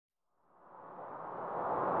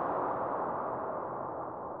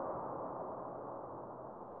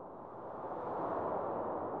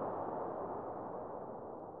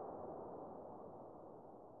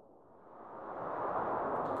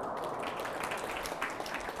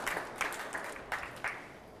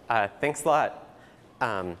Thanks a lot.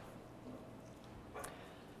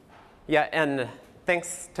 Yeah, and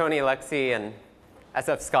thanks, Tony, Lexi, and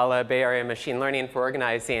SF Scala, Bay Area Machine Learning for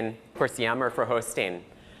organizing, of course, Yammer for hosting,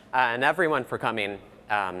 and everyone for coming,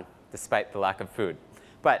 despite the lack of food.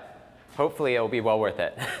 But hopefully, it'll be well worth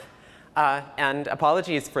it. And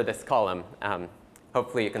apologies for this column.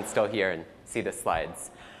 Hopefully, you can still hear and see the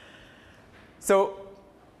slides. So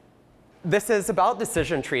this is about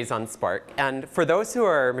decision trees on Spark. And for those who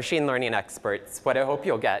are machine learning experts, what I hope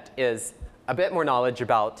you'll get is a bit more knowledge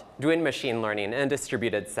about doing machine learning in a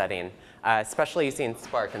distributed setting, especially using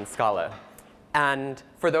Spark and Scala. And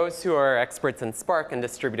for those who are experts in Spark and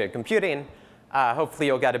distributed computing, hopefully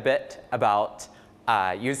you'll get a bit about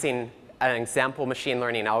using an example machine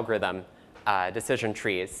learning algorithm, decision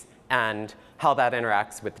trees, and how that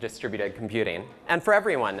interacts with distributed computing. And for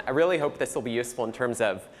everyone, I really hope this will be useful in terms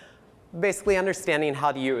of basically understanding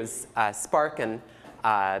how to use Spark and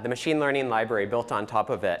the machine learning library built on top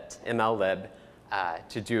of it, MLlib,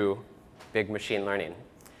 to do big machine learning.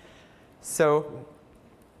 So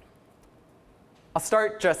I'll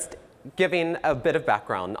start just giving a bit of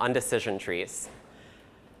background on decision trees.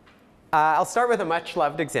 I'll start with a much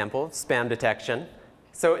loved example, spam detection.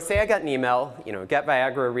 So say I get an email, get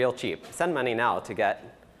Viagra real cheap. Send money now to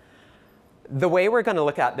get. The way we're going to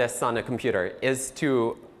look at this on a computer is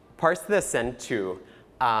to parse this into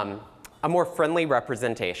a more friendly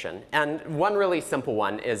representation. And one really simple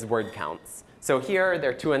one is word counts. So here,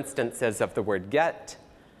 there are 2 instances of the word get,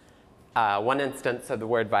 1 instance of the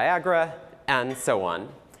word Viagra, and so on.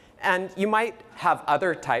 And you might have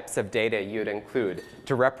other types of data you'd include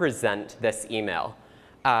to represent this email.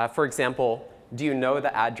 For example, do you know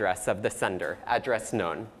the address of the sender, address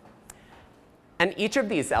known? And each of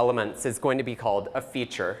these elements is going to be called a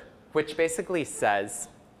feature, which basically says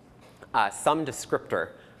some descriptor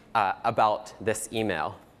about this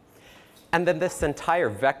email. And then this entire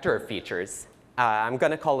vector of features, I'm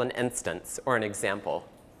going to call an instance or an example.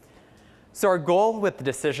 So our goal with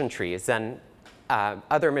decision trees and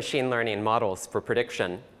other machine learning models for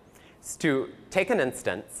prediction is to take an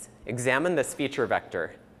instance, examine this feature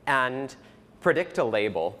vector, and predict a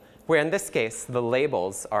label, where in this case, the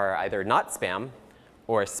labels are either not spam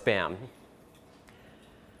or spam.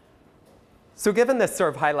 So given this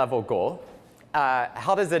sort of high-level goal,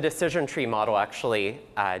 how does a decision tree model actually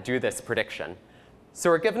do this prediction?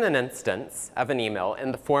 So we're given an instance of an email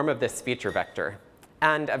in the form of this feature vector.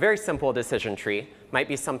 And a very simple decision tree might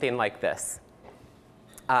be something like this.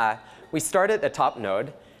 We start at the top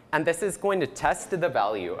node. And this is going to test the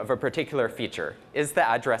value of a particular feature. Is the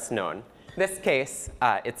address known? In this case,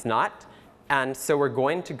 it's not. And so we're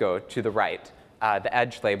going to go to the right, the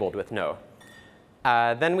edge labeled with no.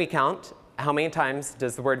 Then we count how many times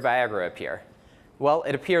does the word Viagra appear. Well,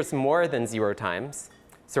 it appears more than 0 times.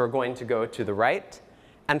 So we're going to go to the right.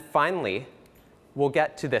 And finally, we'll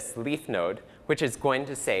get to this leaf node, which is going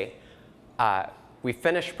to say, we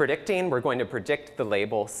finished predicting. We're going to predict the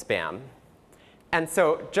label spam. And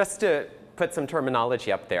so just to put some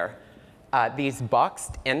terminology up there, these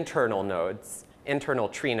boxed internal nodes, internal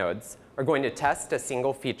tree nodes, are going to test a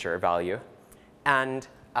single feature value. And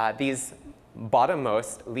these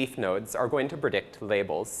bottommost leaf nodes are going to predict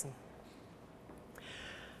labels.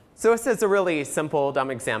 So this is a really simple,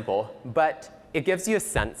 dumb example. But it gives you a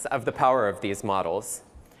sense of the power of these models.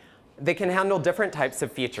 They can handle different types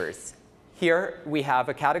of features. Here, we have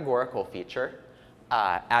a categorical feature,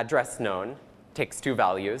 address known, takes 2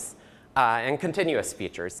 values, and continuous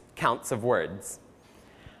features, counts of words.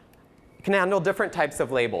 It can handle different types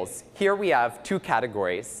of labels. Here we have 2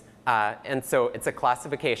 categories, and so it's a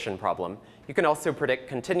classification problem. You can also predict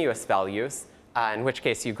continuous values, in which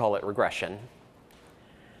case you call it regression.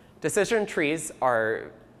 Decision trees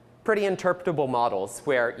are pretty interpretable models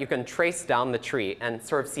where you can trace down the tree and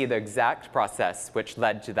sort of see the exact process which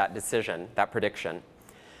led to that decision, that prediction.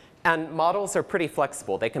 And models are pretty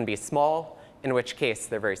flexible. They can be small, in which case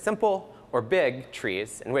they're very simple, or big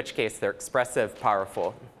trees, in which case they're expressive,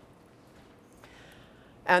 powerful.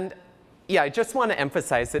 And yeah, I just want to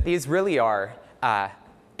emphasize that these really are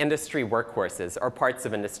industry workhorses, or parts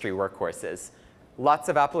of industry workhorses. Lots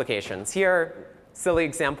of applications. Here, silly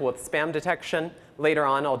example with spam detection. Later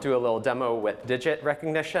on, I'll do a little demo with digit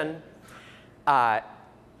recognition.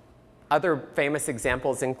 Other famous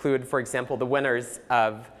examples include, for example, the winners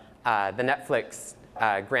of the Netflix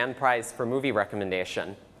grand prize for movie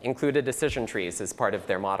recommendation included decision trees as part of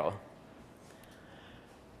their model.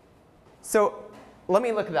 So let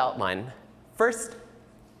me look at the outline. First,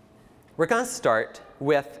 we're going to start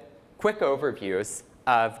with quick overviews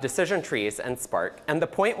of decision trees and Spark. And the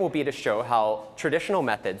point will be to show how traditional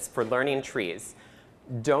methods for learning trees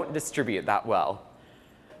don't distribute that well.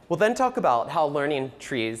 We'll then talk about how learning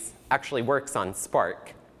trees actually works on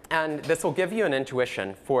Spark. And this will give you an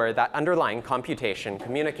intuition for that underlying computation,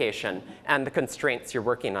 communication, and the constraints you're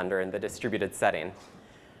working under in the distributed setting.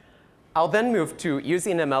 I'll then move to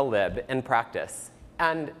using MLlib in practice,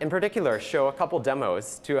 and in particular show a couple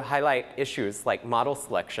demos to highlight issues like model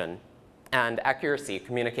selection and accuracy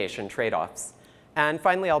communication trade-offs. And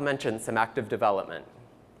finally, I'll mention some active development.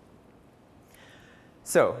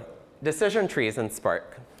 So, decision trees in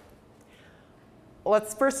Spark.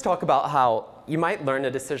 Let's first talk about how you might learn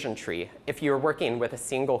a decision tree if you're working with a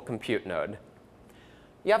single compute node.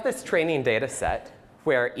 You have this training data set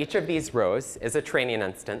where each of these rows is a training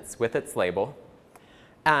instance with its label.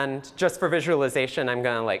 And just for visualization, I'm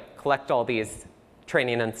going to collect all these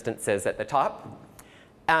training instances at the top.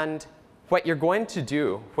 And what you're going to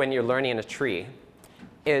do when you're learning a tree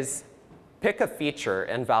is pick a feature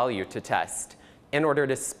and value to test in order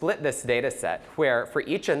to split this data set where for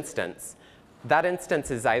each instance, that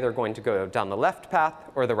instance is either going to go down the left path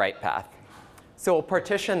or the right path. So we'll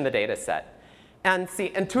partition the data set. And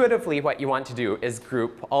see, intuitively, what you want to do is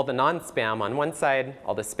group all the non-spam on one side,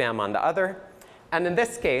 all the spam on the other. And in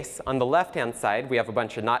this case, on the left-hand side, we have a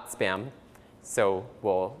bunch of not spam. So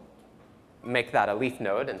we'll make that a leaf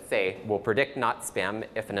node and say we'll predict not spam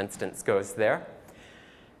if an instance goes there.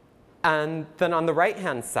 And then on the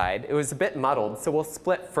right-hand side, it was a bit muddled, so we'll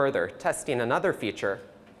split further, testing another feature.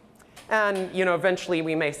 And eventually,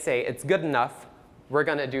 we may say it's good enough. We're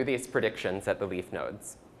going to do these predictions at the leaf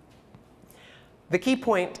nodes. The key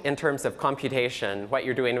point in terms of computation, what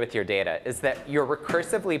you're doing with your data, is that you're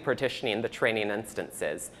recursively partitioning the training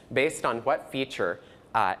instances based on what feature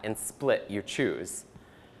and split you choose.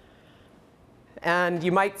 And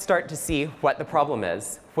you might start to see what the problem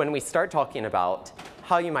is when we start talking about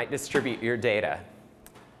how you might distribute your data.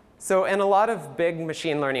 So in a lot of big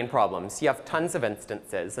machine learning problems, you have tons of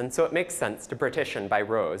instances. And so it makes sense to partition by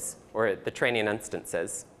rows, or the training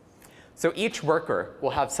instances. So each worker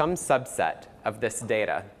will have some subset of this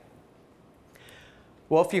data.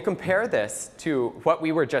 Well, if you compare this to what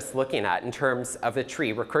we were just looking at in terms of the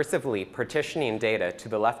tree recursively partitioning data to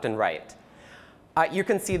the left and right, you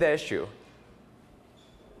can see the issue.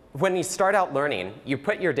 When you start out learning, you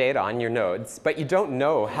put your data on your nodes, but you don't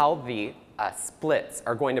know how the splits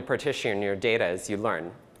are going to partition your data as you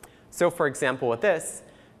learn. So for example, with this,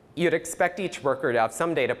 you'd expect each worker to have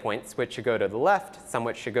some data points which should go to the left, some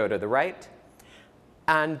which should go to the right.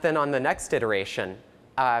 And then on the next iteration,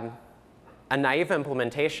 a naive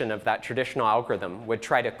implementation of that traditional algorithm would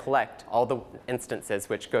try to collect all the instances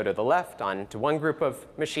which go to the left onto one group of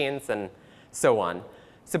machines and so on.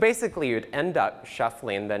 So basically, you'd end up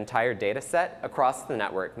shuffling the entire data set across the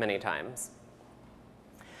network many times.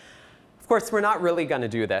 Of course, we're not really going to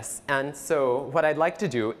do this. And so what I'd like to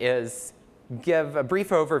do is give a brief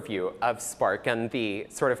overview of Spark and the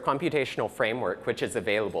sort of computational framework which is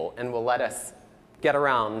available and will let us get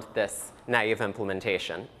around this naive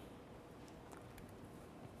implementation.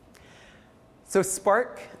 So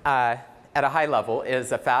Spark, at a high level,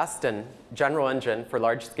 is a fast and general engine for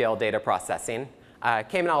large-scale data processing.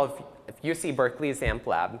 Came out of UC Berkeley's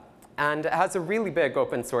MLlib, and it has a really big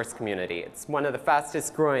open source community. It's one of the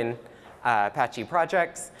fastest growing Apache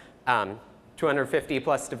projects, 250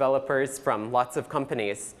 plus developers from lots of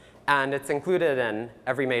companies, and it's included in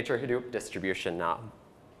every major Hadoop distribution now.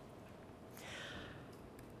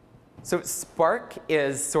 So Spark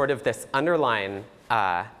is sort of this underlying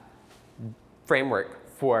framework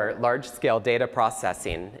for large-scale data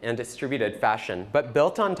processing in distributed fashion. But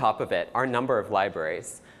built on top of it are a number of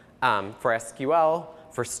libraries for SQL,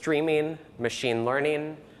 for streaming, machine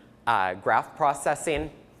learning, graph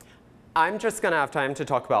processing. I'm just going to have time to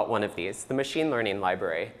talk about one of these, the machine learning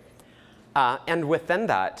library. And within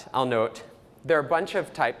that, I'll note, there are a bunch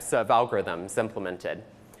of types of algorithms implemented.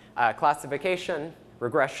 Classification,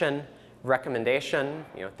 regression, recommendation,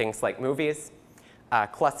 things like movies,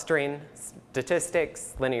 clustering,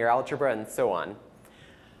 statistics, linear algebra, and so on.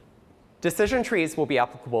 Decision trees will be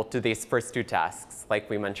applicable to these first two tasks, like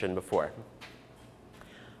we mentioned before.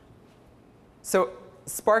 So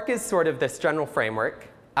Spark is sort of this general framework,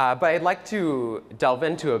 but I'd like to delve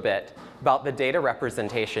into a bit about the data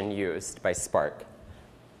representation used by Spark.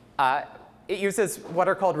 It uses what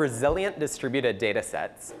are called resilient distributed data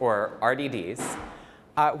sets, or RDDs,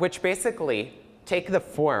 which basically take the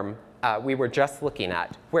form we were just looking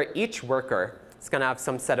at, where each worker is going to have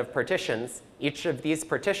some set of partitions. Each of these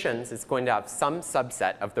partitions is going to have some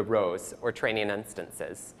subset of the rows or training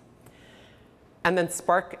instances. And then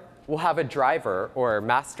Spark will have a driver or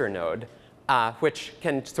master node, which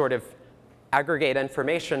can sort of aggregate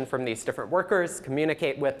information from these different workers,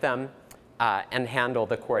 communicate with them, and handle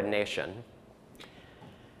the coordination.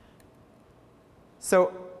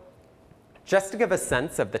 So just to give a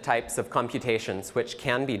sense of the types of computations which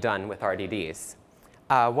can be done with RDDs,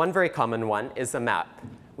 one very common one is a map.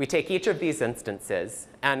 We take each of these instances,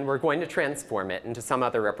 and we're going to transform it into some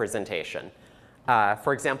other representation.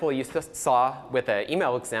 For example, you saw with an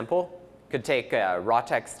email example, could take a raw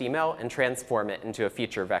text email and transform it into a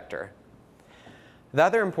feature vector. The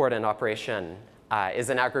other important operation is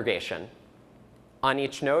an aggregation. On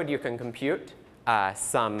each node, you can compute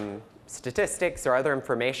some statistics or other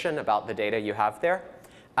information about the data you have there,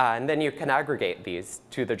 and then you can aggregate these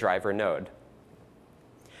to the driver node.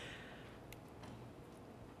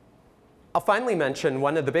 I'll finally mention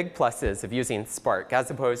one of the big pluses of using Spark, as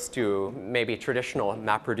opposed to maybe traditional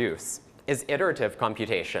MapReduce, is iterative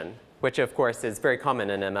computation, which of course is very common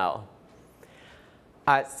in ML.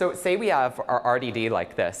 So say we have our RDD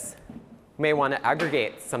like this. We may want to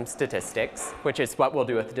aggregate some statistics, which is what we'll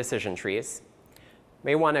do with decision trees.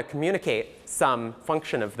 May want to communicate some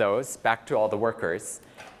function of those back to all the workers,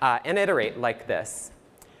 and iterate like this.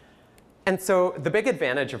 And so the big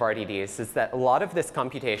advantage of RDDs is that a lot of this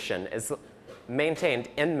computation is maintained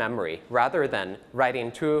in memory rather than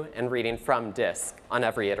writing to and reading from disk on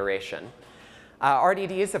every iteration.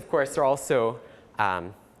 RDDs, of course, are also,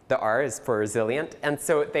 the R is for resilient, and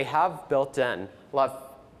so they have built in a lot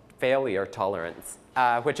of failure tolerance,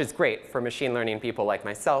 which is great for machine learning people like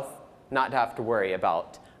myself, not to have to worry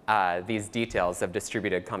about these details of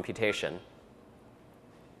distributed computation.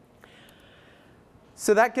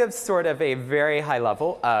 So that gives sort of a very high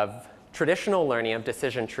level of traditional learning of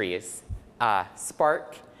decision trees,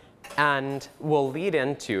 Spark, and we'll lead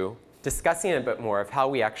into discussing a bit more of how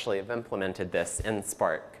we actually have implemented this in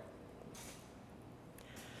Spark.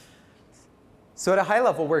 So at a high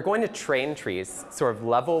level, we're going to train trees sort of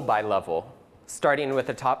level by level. Starting with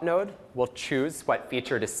the top node, we'll choose what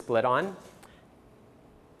feature to split on,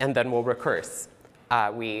 and then we'll recurse.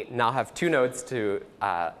 We now have 2 nodes to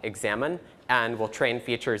examine, and we'll train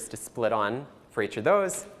features to split on for each of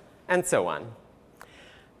those, and so on.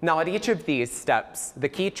 Now at each of these steps, the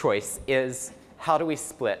key choice is how do we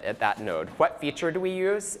split at that node? What feature do we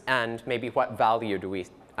use, and maybe what value do we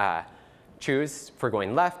choose for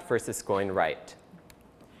going left versus going right?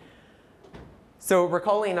 So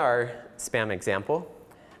recalling our spam example,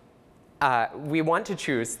 we want to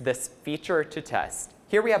choose this feature to test.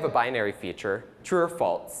 Here we have a binary feature, true or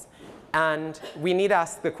false. And we need to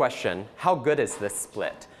ask the question, how good is this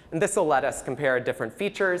split? And this will let us compare different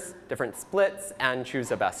features, different splits, and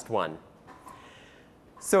choose a best one.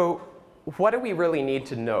 So what do we really need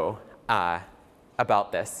to know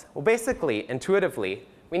about this? Well, basically, intuitively,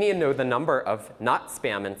 we need to know the number of not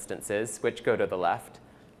spam instances, which go to the left,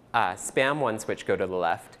 spam ones, which go to the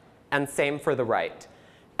left, and same for the right.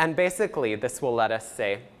 And basically, this will let us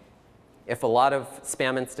say, if a lot of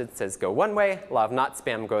spam instances go one way, a lot of not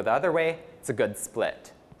spam go the other way, it's a good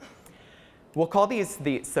split. We'll call these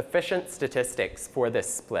the sufficient statistics for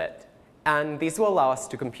this split. And these will allow us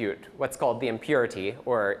to compute what's called the impurity,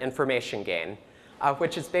 or information gain,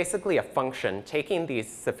 which is basically a function taking these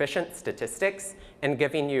sufficient statistics and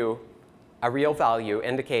giving you a real value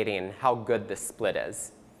indicating how good this split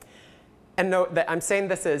is. And note that I'm saying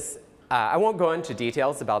this is, I won't go into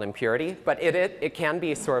details about impurity, but it can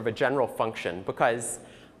be sort of a general function, because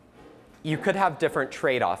you could have different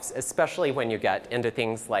trade-offs, especially when you get into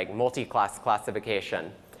things like multi-class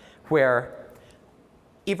classification, where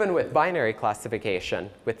even with binary classification,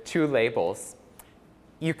 with 2 labels,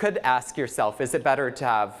 you could ask yourself, is it better to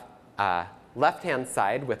have left-hand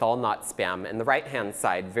side with all not spam and the right-hand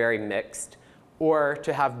side very mixed, or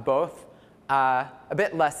to have both a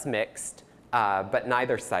bit less mixed, but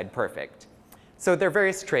neither side perfect? So there are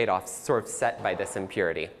various trade-offs sort of set by this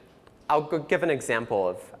impurity. I'll give an example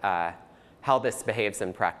of how this behaves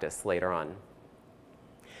in practice later on.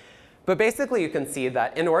 But basically, you can see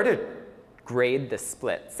that in order to grade the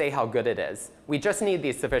split, say how good it is, we just need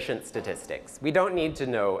these sufficient statistics. We don't need to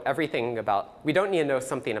know everything about, we don't need to know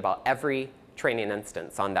something about every training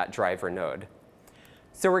instance on that driver node.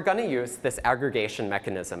 So we're going to use this aggregation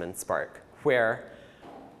mechanism in Spark, where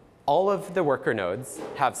all of the worker nodes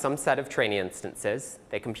have some set of training instances.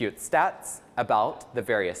 They compute stats about the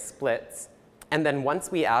various splits. And then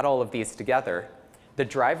once we add all of these together, the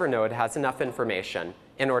driver node has enough information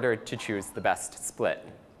in order to choose the best split.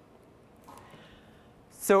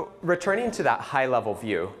 So returning to that high-level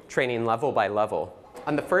view, training level by level,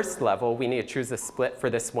 on the first level, we need to choose a split for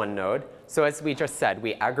this one node. So as we just said,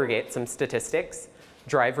 we aggregate some statistics.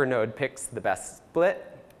 Driver node picks the best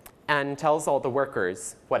split. and tells all the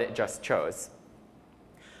workers what it just chose.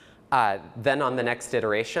 Then on the next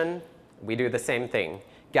iteration, we do the same thing.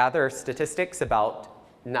 Gather statistics about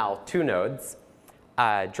now 2 nodes.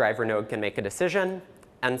 Driver node can make a decision,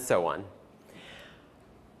 and so on.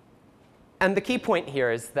 And the key point here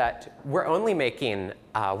is that we're only making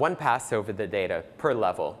 1 pass over the data per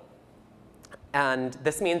level. And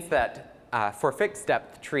this means that for fixed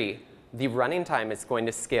depth tree, the running time is going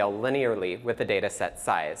to scale linearly with the data set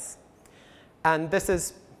size. And this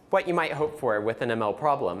is what you might hope for with an ML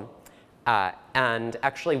problem, and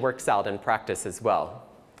actually works out in practice as well.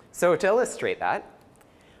 So to illustrate that,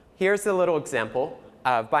 here's a little example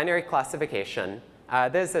of binary classification.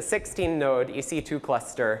 There's a 16-node EC2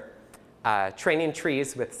 cluster, training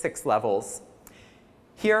trees with 6 levels.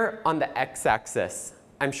 Here on the x-axis,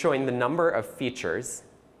 I'm showing the number of features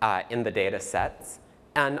in the data sets.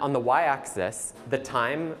 And on the y-axis, the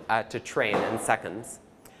time to train in seconds.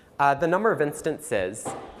 The number of instances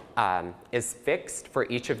is fixed for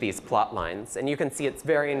each of these plot lines. And you can see it's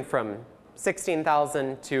varying from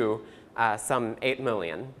 16,000 to some 8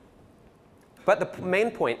 million. But the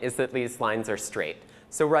main point is that these lines are straight.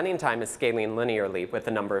 So running time is scaling linearly with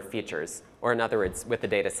the number of features, or in other words, with the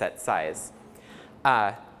data set size.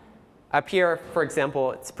 Up here, for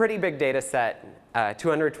example, it's a pretty big data set,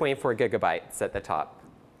 224 gigabytes at the top.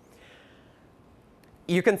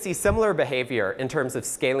 You can see similar behavior in terms of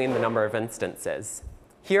scaling the number of instances.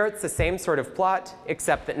 Here, it's the same sort of plot,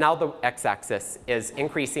 except that now the x-axis is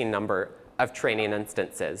increasing number of training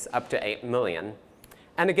instances, up to 8 million.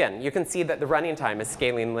 And again, you can see that the running time is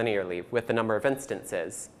scaling linearly with the number of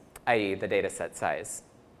instances, i.e. the data set size.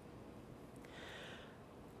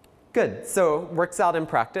 Good, so works out in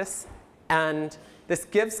practice. And this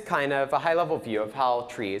gives kind of a high-level view of how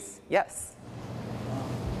trees, yes?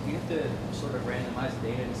 You have to sort of randomize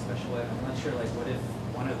data in a special way. I'm not sure, like, what if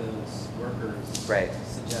one of those workers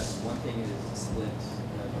suggests one thing is split,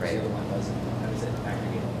 but the other one doesn't? How does it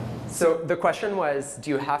aggregate? So the question was, do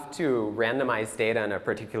you have to randomize data in a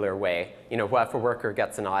particular way? You know, what if a worker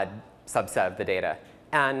gets an odd subset of the data?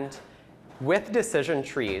 And with decision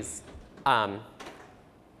trees,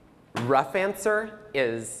 rough answer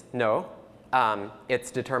is no.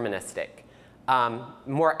 It's deterministic.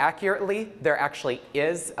 More accurately, there actually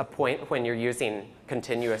is a point when you're using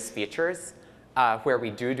continuous features where we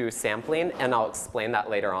do sampling, and I'll explain that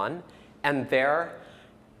later on. And there,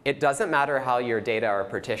 it doesn't matter how your data are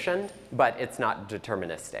partitioned, but it's not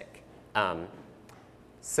deterministic.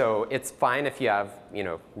 So it's fine if you have, you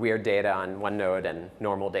know, weird data on one node and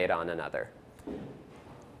normal data on another.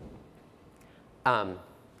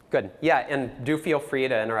 Good. Yeah, and do feel free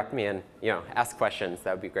to interrupt me and, you know, ask questions.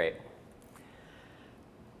 That would be great.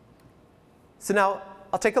 So now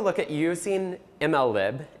I'll take a look at using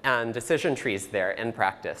MLlib and decision trees there in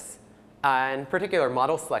practice. In particular,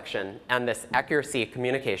 model selection and this accuracy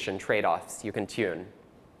communication trade-offs you can tune.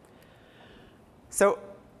 So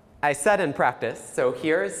I said in practice, so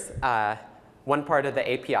here's one part of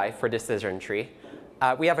the API for decision tree.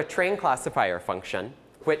 We have a train classifier function,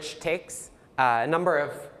 which takes a number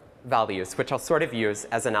of values, which I'll sort of use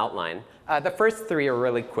as an outline. The first 3 are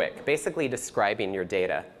really quick, basically describing your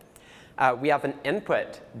data. We have an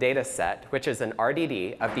input data set, which is an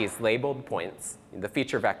RDD of these labeled points, the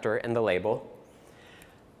feature vector and the label.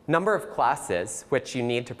 Number of classes, which you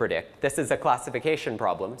need to predict. This is a classification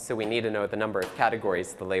problem, so we need to know the number of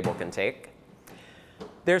categories the label can take.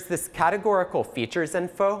 There's this categorical features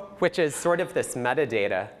info, which is sort of this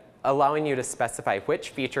metadata allowing you to specify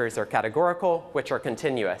which features are categorical, which are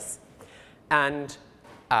continuous. And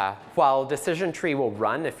while decision tree will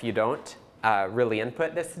run if you don't really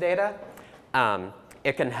input this data,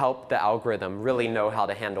 it can help the algorithm really know how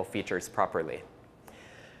to handle features properly.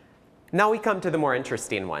 Now we come to the more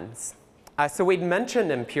interesting ones. So we'd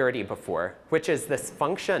mentioned impurity before, which is this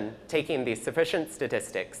function taking these sufficient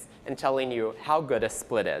statistics and telling you how good a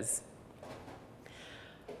split is.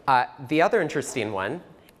 The other interesting one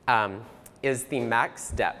is the max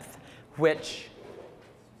depth, which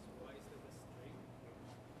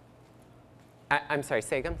I'm sorry,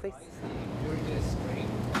 say again, please.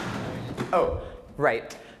 Oh,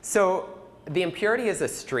 right. So the impurity is a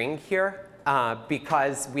string here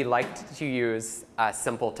because we liked to use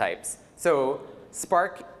simple types. So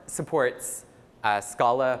Spark supports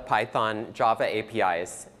Scala, Python, Java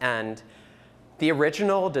APIs. And the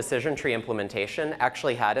original decision tree implementation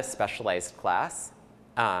actually had a specialized class,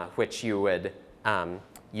 which you would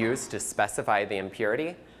use to specify the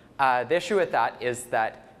impurity. The issue with that is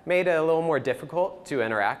that made it a little more difficult to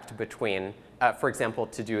interact between, for example,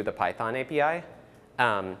 to do the Python API.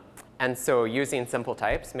 And so using simple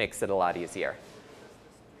types makes it a lot easier.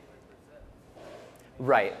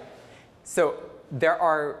 Right. So there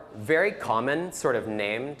are very common sort of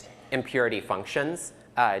named impurity functions,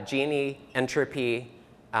 Gini, entropy,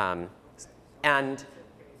 and I'm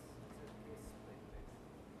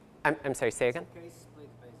sorry, say again?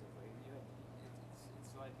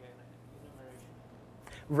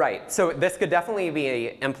 Right. So this could definitely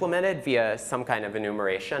be implemented via some kind of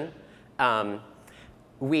enumeration.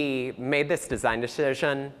 We made this design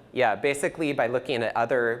decision, yeah, basically by looking at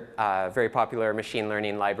other very popular machine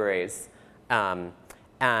learning libraries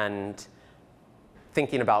and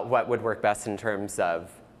thinking about what would work best in terms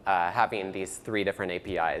of having these 3 different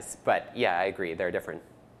APIs. But yeah, I agree. There are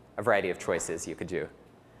a variety of choices you could do.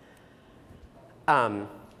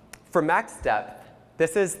 For max depth,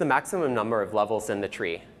 this is the maximum number of levels in the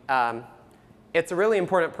tree. It's a really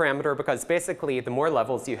important parameter because basically the more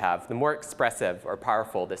levels you have, the more expressive or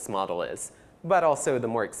powerful this model is, but also the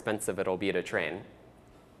more expensive it'll be to train.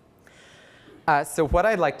 So what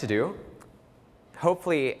I'd like to do,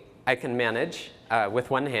 hopefully I can manage with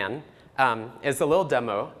one hand, is a little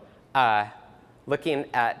demo looking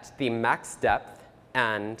at the max depth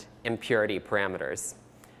and impurity parameters.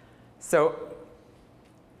 So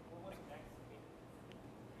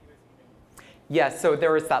yeah, so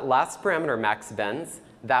there was that last parameter, max bends.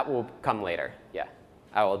 That will come later. Yeah,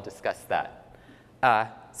 I will discuss that.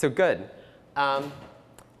 So good.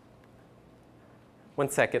 One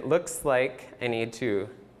sec. It looks like I need to,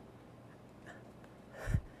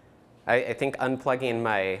 I think unplugging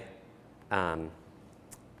my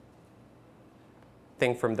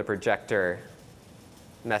thing from the projector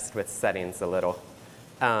messed with settings a little.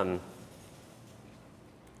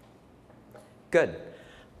 Good.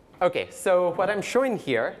 OK, so what I'm showing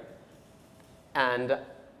here, and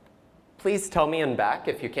please tell me in back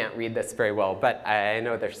if you can't read this very well, but I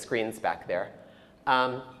know there's screens back there,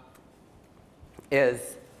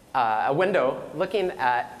 is a window looking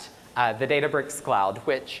at the Databricks cloud,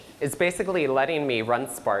 which is basically letting me run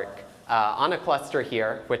Spark on a cluster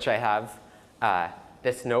here, which I have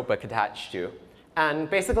this notebook attached to. And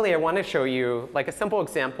basically, I want to show you like a simple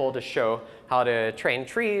example to show how to train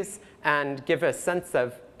trees and give a sense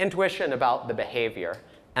of intuition about the behavior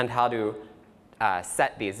and how to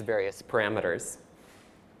set these various parameters.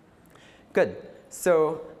 Good.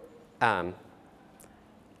 So I'm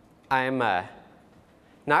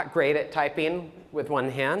not great at typing with one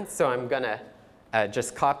hand, so I'm going to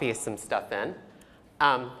just copy some stuff in.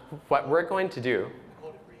 What we're going to do.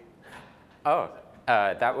 Oh,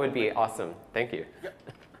 that would be awesome. Thank you.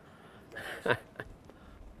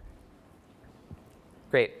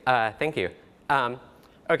 Great. Thank you.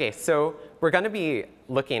 OK, so we're going to be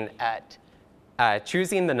looking at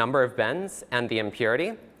choosing the number of bends and the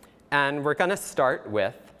impurity. And we're going to start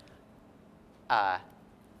with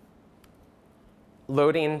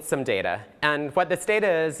loading some data. And what this data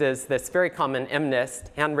is this very common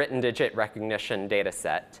MNIST, handwritten digit recognition data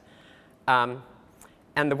set. And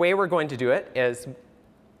the way we're going to do it is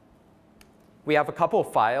we have a couple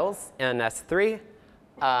files in S3.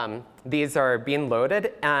 These are being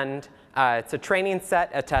loaded. And it's a training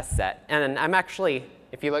set, a test set. And I'm actually,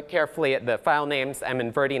 if you look carefully at the file names, I'm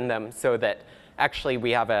inverting them so that actually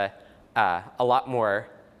we have a lot more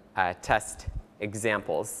test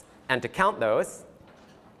examples. And to count those,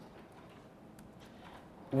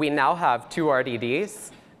 we now have 2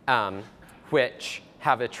 RDDs, which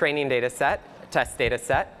have a training data set, a test data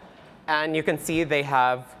set. And you can see they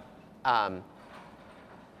have,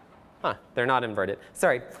 they're not inverted.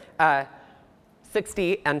 Sorry.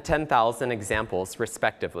 60 and 10,000 examples,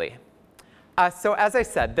 respectively. So as I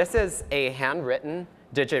said, this is a handwritten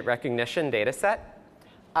digit recognition data set.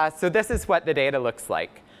 So this is what the data looks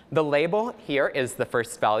like. The label here is the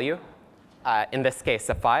first value, in this case,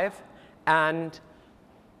 a 5. And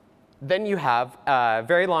then you have a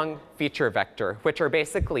very long feature vector, which are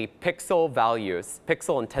basically pixel values,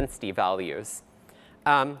 pixel intensity values.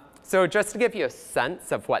 So just to give you a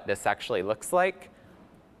sense of what this actually looks like,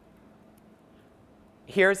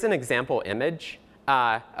 here's an example image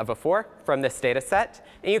of a 4 from this data set.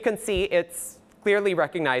 And you can see it's clearly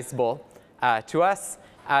recognizable to us.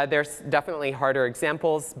 There's definitely harder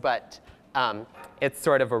examples, but it's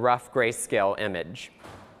sort of a rough grayscale image.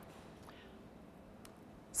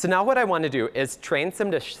 So now what I want to do is train some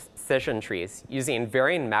decision trees using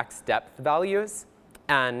varying max depth values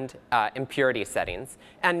and impurity settings.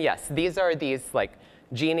 And yes, these are these like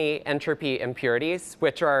Gini entropy impurities,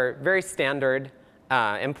 which are very standard,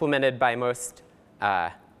 implemented by most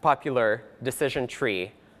popular decision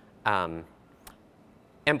tree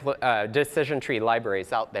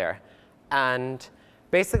libraries out there. And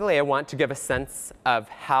basically, I want to give a sense of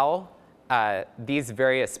how these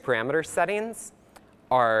various parameter settings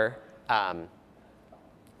are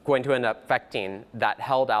going to end up affecting that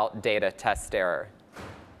held out data test error.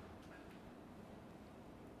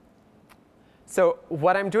 So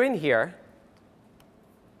what I'm doing here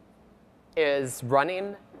is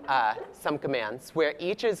running some commands where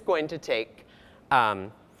each is going to take a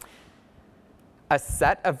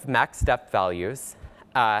set of max depth values,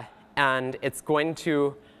 and it's going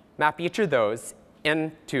to map each of those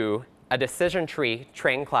into a decision tree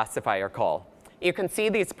train classifier call. You can see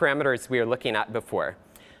these parameters we were looking at before.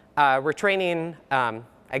 We're training,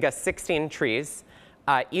 I guess, 16 trees,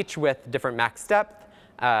 each with different max depth,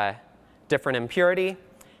 different impurity,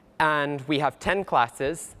 and we have 10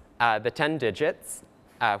 classes, the 10 digits,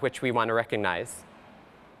 which we want to recognize.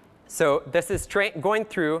 So this is going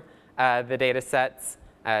through the data sets,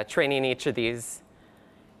 training each of these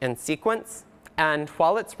in sequence. And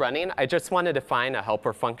while it's running, I just want to define a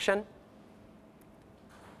helper function,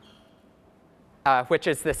 which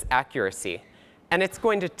is this accuracy. And it's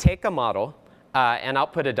going to take a model and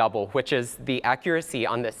output a double, which is the accuracy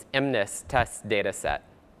on this MNIST test data set.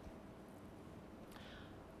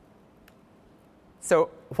 So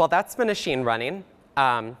while that's the machine running,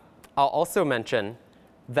 I'll also mention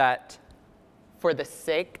that for the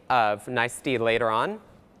sake of nicety later on,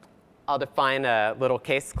 I'll define a little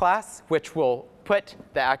case class, which will put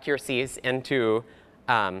the accuracies into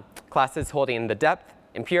classes holding the depth,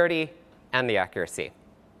 impurity, and the accuracy.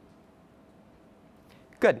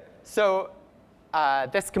 Good. So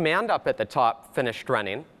this command up at the top finished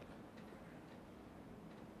running.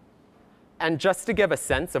 And just to give a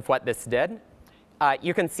sense of what this did,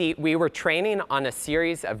 you can see we were training on a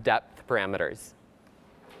series of depth parameters.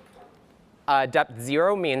 Depth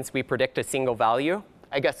 0 means we predict a single value.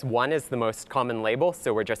 I guess 1 is the most common label,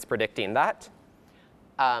 so we're just predicting that.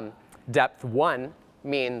 Depth 1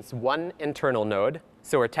 means one internal node,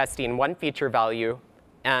 so we're testing one feature value,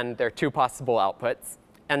 and there are two possible outputs,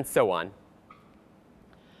 and so on.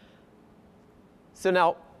 So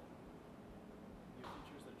now,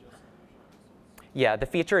 yeah, the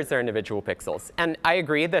features are individual pixels. And I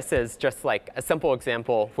agree, this is just like a simple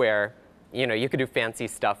example where you could do fancy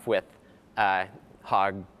stuff with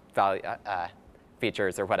hog value,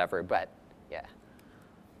 features or whatever, but yeah.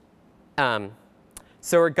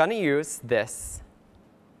 So we're going to use this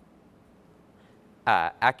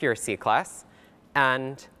accuracy class.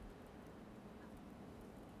 And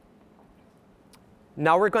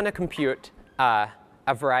now we're going to compute a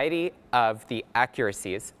variety of the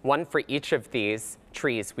accuracies, one for each of these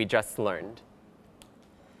trees we just learned.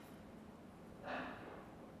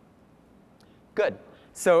 Good.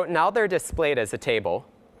 So now they're displayed as a table.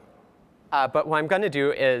 But what I'm going to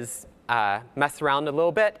do is mess around a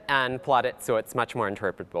little bit and plot it so it's much more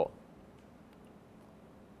interpretable.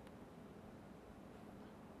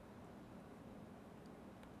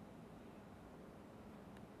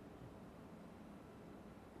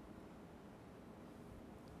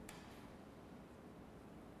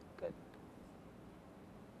 Good.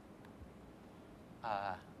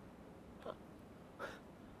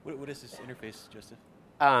 What is this interface, Joseph?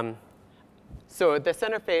 So this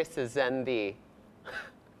interface is in the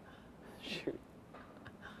shoot.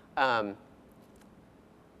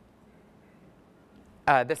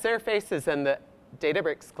 This interface is in the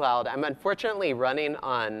Databricks cloud. I'm unfortunately running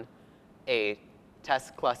on a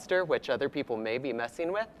test cluster, which other people may be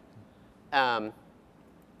messing with.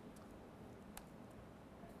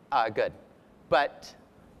 Good. But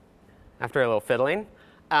after a little fiddling,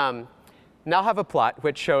 now have a plot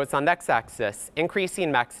which shows on the x-axis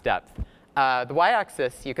increasing max depth. The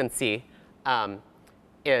y-axis, you can see,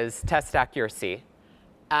 is test accuracy.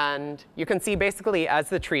 And you can see basically as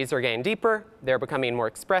the trees are getting deeper, they're becoming more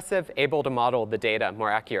expressive, able to model the data more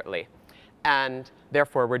accurately. And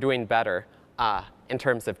therefore, we're doing better in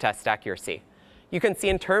terms of test accuracy. You can see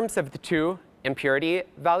in terms of the two impurity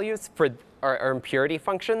values or impurity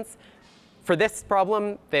functions, for this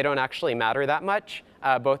problem, they don't actually matter that much.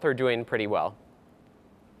 Both are doing pretty well.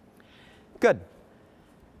 Good.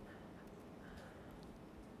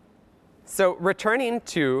 So returning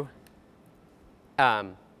to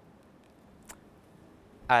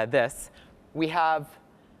this, we have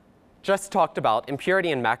just talked about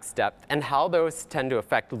impurity and max depth and how those tend to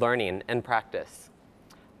affect learning and practice.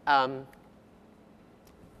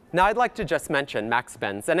 Now I'd like to just mention max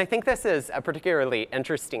bends. And I think this is a particularly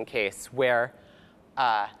interesting case where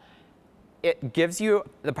it gives you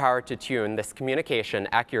the power to tune this communication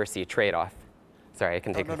accuracy trade-off. Sorry, I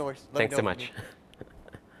can take no worries. Thanks so much.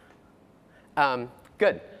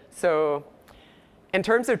 Good. So in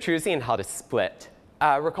terms of choosing how to split,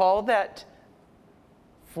 recall that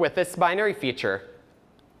with this binary feature,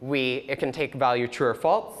 it can take value true or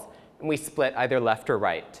false, and we split either left or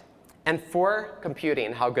right. And for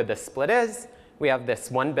computing how good this split is, we have this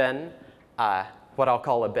one bin, what I'll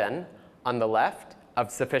call a bin, on the left of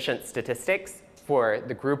sufficient statistics for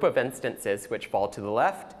the group of instances which fall to the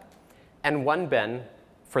left, and one bin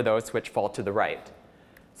for those which fall to the right.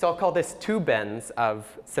 So I'll call this 2 bins of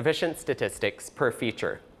sufficient statistics per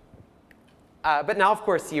feature. But now, of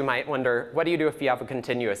course, you might wonder, what do you do if you have a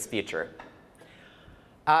continuous feature?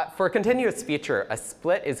 For a continuous feature, a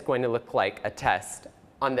split is going to look like a test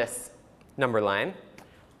on this number line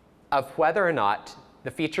of whether or not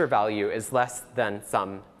the feature value is less than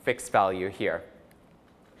some fixed value here.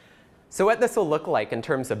 So what this will look like in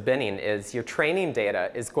terms of binning is your training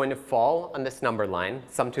data is going to fall on this number line,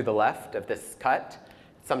 some to the left of this cut,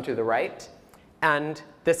 some to the right. And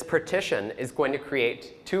this partition is going to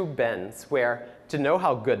create 2 bins where, to know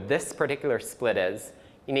how good this particular split is,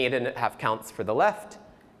 you need to have counts for the left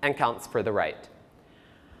and counts for the right.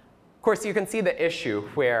 Of course, you can see the issue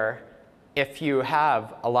where if you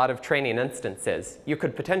have a lot of training instances, you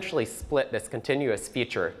could potentially split this continuous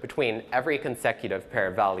feature between every consecutive pair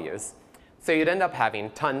of values. So you'd end up having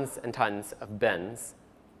tons and tons of bins.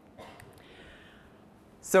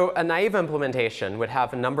 So a naive implementation would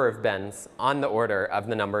have a number of bins on the order of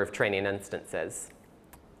the number of training instances.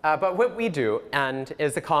 But what we do, and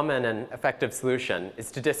is a common and effective solution, is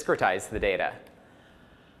to discretize the data.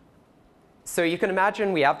 So you can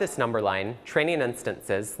imagine we have this number line, training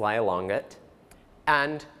instances lie along it,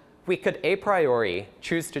 and we could a priori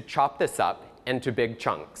choose to chop this up into big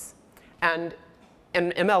chunks. And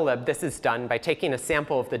in MLlib, this is done by taking a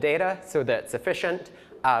sample of the data so that it's efficient,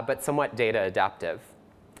 but somewhat data adaptive.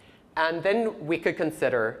 And then we could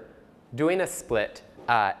consider doing a split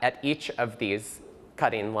at each of these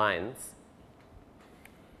cutting lines.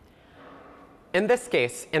 In this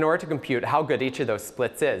case, in order to compute how good each of those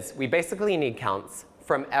splits is, we basically need counts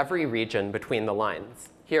from every region between the lines.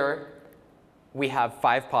 Here, we have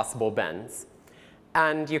 5 possible bins.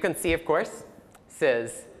 And you can see, of course, this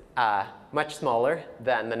is much smaller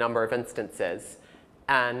than the number of instances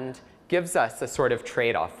and gives us a sort of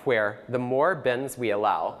trade-off where the more bins we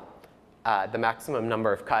allow, the maximum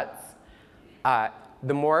number of cuts,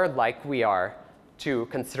 the more like we are to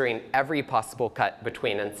considering every possible cut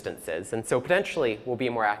between instances. And so potentially, we'll be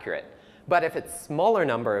more accurate. But if it's a smaller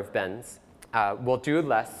number of bins, we'll do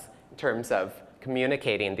less in terms of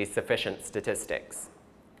communicating these sufficient statistics.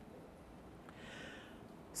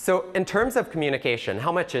 So in terms of communication,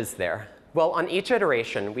 how much is there? Well, on each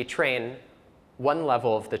iteration, we train one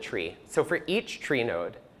level of the tree. So for each tree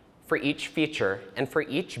node, for each feature, and for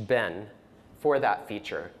each bin for that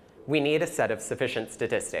feature, we need a set of sufficient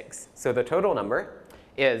statistics. So the total number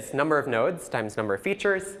is number of nodes times number of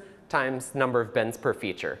features times number of bins per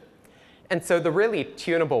feature. And so the really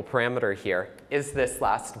tunable parameter here is this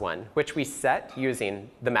last one, which we set using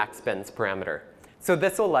the max bins parameter. So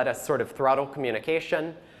this will let us sort of throttle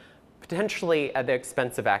communication, potentially at the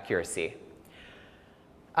expense of accuracy.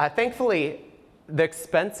 Thankfully, the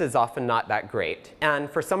expense is often not that great. And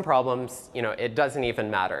for some problems, it doesn't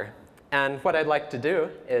even matter. And what I'd like to do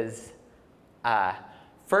is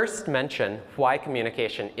first mention why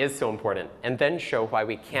communication is so important, and then show why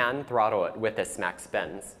we can throttle it with this max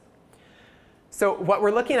bins. So what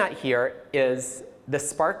we're looking at here is the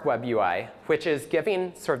Spark Web UI, which is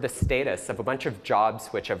giving sort of the status of a bunch of jobs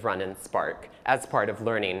which have run in Spark as part of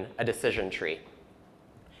learning a decision tree.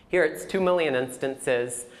 Here it's 2 million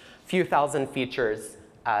instances, a few thousand features,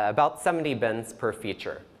 about 70 bins per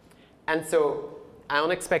feature. And so I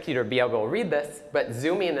don't expect you to be able to read this, but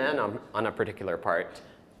zooming in on a particular part,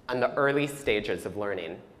 on the early stages of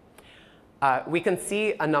learning, we can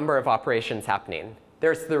see a number of operations happening.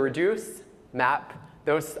 There's the reduce, map,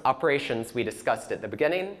 those operations we discussed at the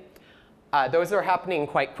beginning. Those are happening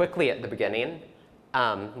quite quickly at the beginning,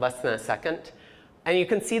 less than a second. And you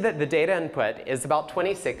can see that the data input is about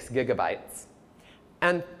 26 gigabytes.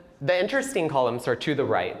 And the interesting columns are to the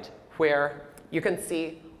right, where you can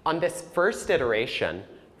see on this first iteration,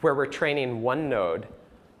 where we're training one node,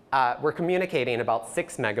 we're communicating about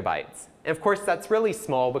 6 megabytes. And of course, that's really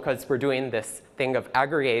small because we're doing this thing of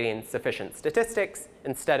aggregating sufficient statistics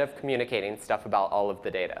instead of communicating stuff about all of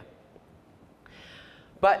the data.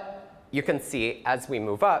 But you can see as we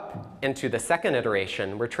move up into the second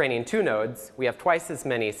iteration, we're training 2 nodes. We have twice as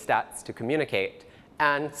many stats to communicate.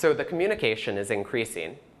 And so the communication is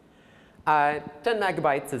increasing. 10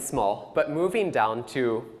 megabytes is small, but moving down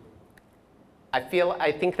to, I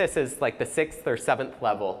think this is like the 6th or 7th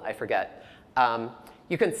level, I forget.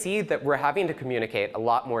 You can see that we're having to communicate a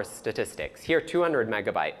lot more statistics. Here, 200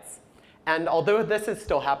 megabytes. And although this is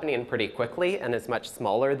still happening pretty quickly and is much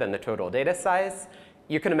smaller than the total data size,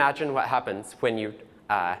 you can imagine what happens when you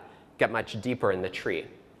get much deeper in the tree.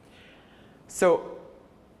 So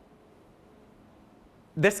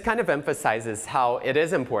this kind of emphasizes how it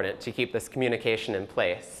is important to keep this communication in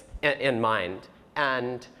place, in mind.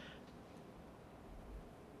 And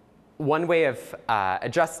one way of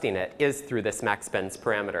adjusting it is through this max bends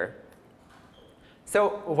parameter.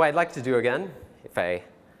 So what I'd like to do again, if I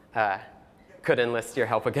could enlist your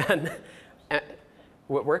help again,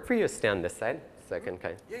 would it work for you to stand this side so I can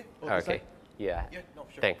kind of? Yeah. Oh, okay. Yeah. Yeah. No.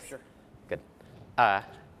 Sure. Thanks. Sure. Good.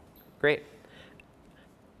 Great.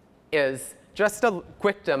 Is just a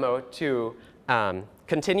quick demo to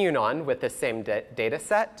continuing on with the same data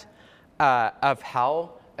set of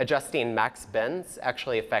how adjusting max bends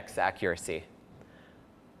actually affects accuracy.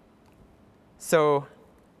 So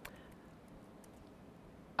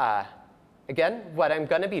again, what I'm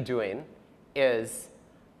going to be doing is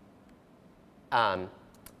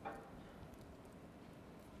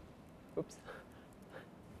oops.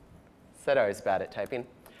 Said I was bad at typing.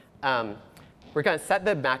 We're going to set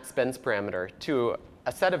the max bends parameter to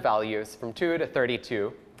a set of values from 2 to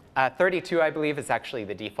 32. 32, I believe, is actually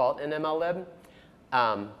the default in MLlib.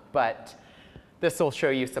 But this will show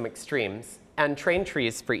you some extremes and train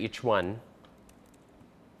trees for each one.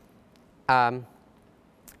 And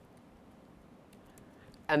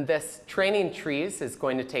this training trees is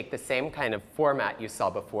going to take the same kind of format you saw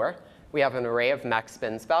before. We have an array of max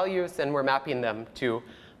bends values, and we're mapping them to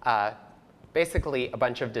basically a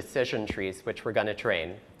bunch of decision trees, which we're going to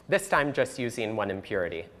train, this time just using one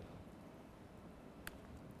impurity.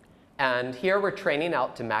 And here we're training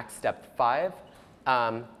out to max depth 5.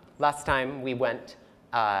 Last time we went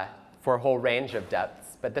for a whole range of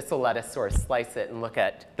depths, but this will let us sort of slice it and look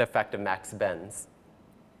at the effect of max bends.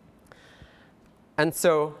 And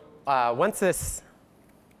so once this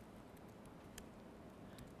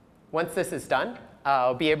is done,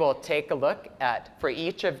 I'll be able to take a look at, for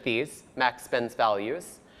each of these max bends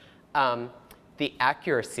values, the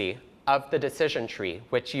accuracy of the decision tree,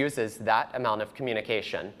 which uses that amount of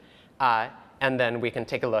communication. And then we can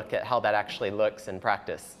take a look at how that actually looks in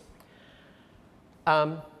practice.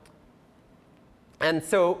 And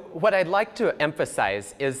so what I'd like to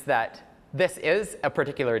emphasize is that this is a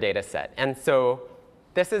particular data set. And so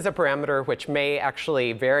this is a parameter which may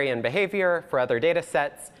actually vary in behavior for other data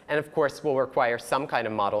sets, and of course will require some kind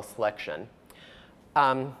of model selection.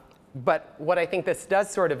 But what I think this does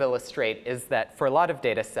sort of illustrate is that for a lot of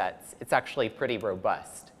data sets, it's actually pretty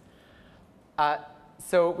robust.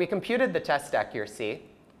 So we computed the test accuracy.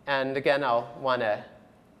 And again, I'll want to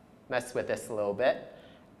mess with this a little bit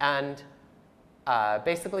and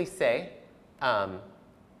basically say,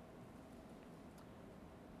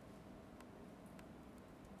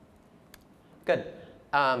 good.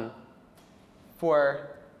 For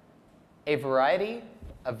a variety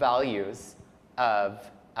of values of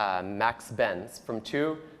max bends from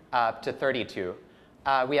 2 up to 32,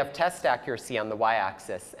 we have test accuracy on the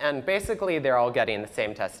y-axis. And basically, they're all getting the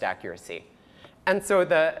same test accuracy. And so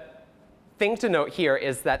the thing to note here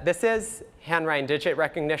is that this is handwriting digit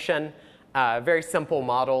recognition, very simple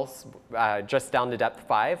models, just down to depth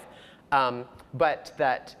 5. But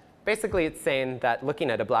that basically it's saying that looking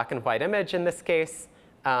at a black and white image in this case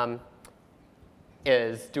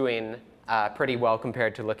is doing pretty well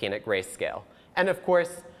compared to looking at grayscale. And of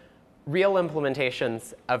course, real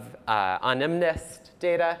implementations of on MNIST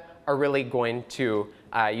data are really going to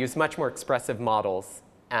use much more expressive models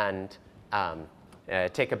and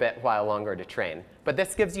take a bit while longer to train. But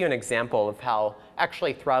this gives you an example of how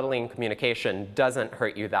actually throttling communication doesn't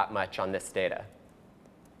hurt you that much on this data.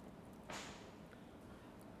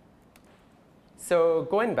 So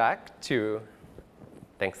going back to,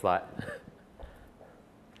 thanks a lot.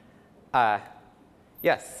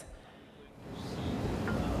 Yes?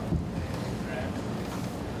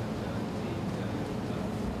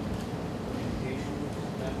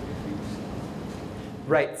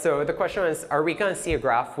 Right, so the question is, are we going to see a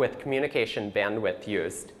graph with communication bandwidth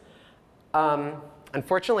used?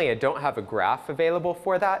 Unfortunately, I don't have a graph available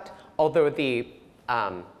for that, although the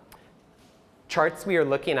charts we were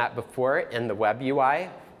looking at before in the web UI,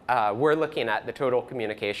 we're looking at the total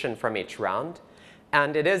communication from each round.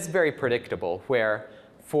 And it is very predictable, where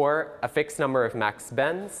for a fixed number of max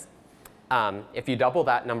bends, if you double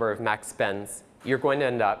that number of max bends, you're going to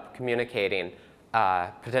end up communicating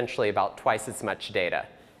potentially about twice as much data.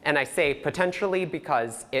 And I say potentially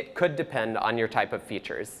because it could depend on your type of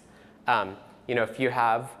features. You know, if you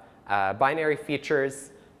have binary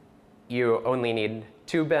features, you only need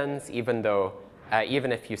 2 bends, even though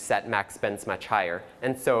even if you set max bins much higher.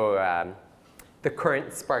 And so the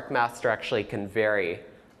current Spark master actually can vary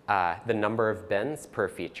the number of bins per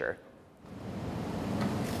feature.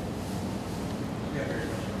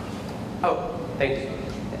 Oh, thank you.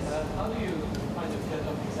 How do you find the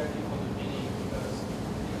cutoff exactly for the binning? Because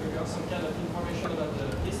you have some kind of information about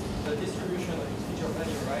the distribution of each feature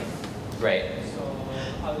value, right? Right. So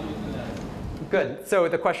how do you do that? Good. So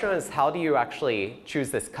the question is, how do you actually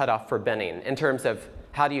choose this cutoff for binning in terms of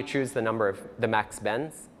how do you choose the number of the max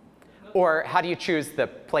bins? Or how do you choose the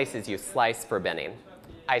places you slice for binning?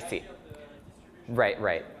 I see. Right,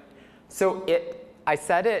 right. So I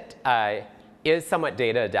said it is somewhat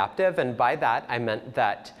data adaptive, and by that I meant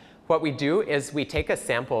that what we do is we take a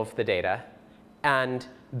sample of the data, and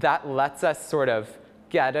that lets us sort of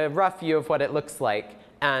get a rough view of what it looks like,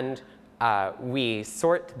 and we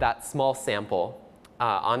sort that small sample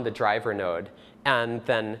on the driver node, and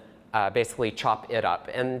then basically chop it up.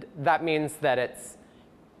 And that means that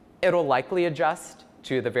it'll likely adjust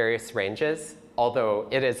to the various ranges, although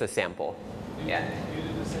it is a sample. Yeah. Do you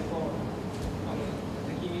do the sample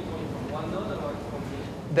taking it only from one node or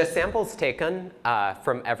from the sample's taken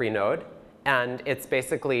from every node, and it's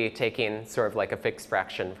basically taking sort of like a fixed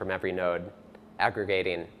fraction from every node,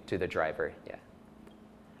 aggregating to the driver.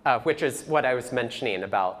 Yeah. Which is what I was mentioning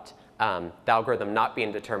about the algorithm not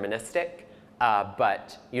being deterministic,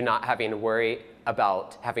 but you not having to worry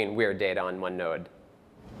about having weird data on one node.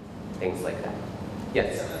 Things like that.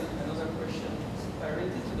 Yes? Another question.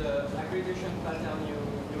 Related to the aggregation pattern,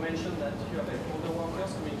 you mentioned that you have older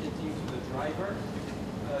workers communicating to the driver.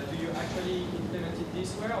 Do you actually implement it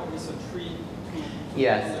this way, or with a tree to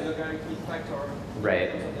Yes. the logarithmic factor Right.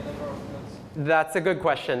 in terms of the number of nodes? That's a good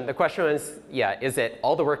question. The question is, yeah, is it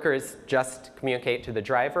all the workers just communicate to the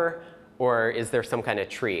driver, or is there some kind of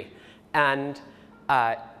tree? And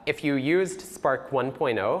if you used Spark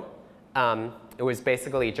 1.0, it was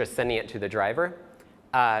basically just sending it to the driver.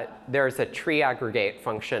 There's a tree aggregate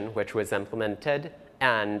function which was implemented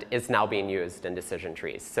and is now being used in decision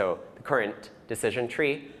trees. So the current decision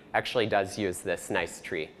tree actually does use this nice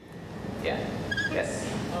tree. Yeah. Yes.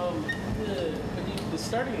 The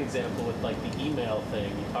starting example with like the email thing,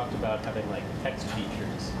 you talked about having like text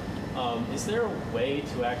features. Is there a way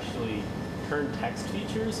to actually turn text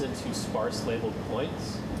features into sparse labeled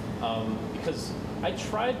points? Because I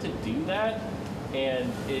tried to do that,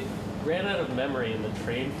 and it ran out of memory in the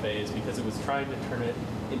train phase because it was trying to turn it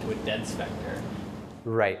into a dense vector.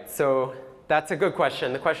 Right. So that's a good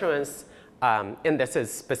question. The question is, and this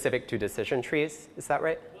is specific to decision trees. Is that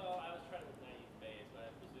right? Well, I was trying with naive Bayes, but I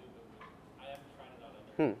presume I haven't tried it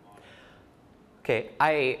on other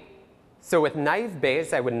OK. So with naive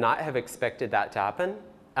Bayes, I would not have expected that to happen.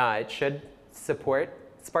 It should support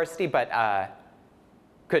sparsity, but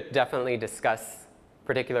could definitely discuss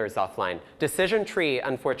particulars offline. Decision tree,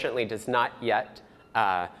 unfortunately, does not yet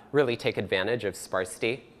really take advantage of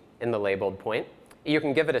sparsity in the labeled point. You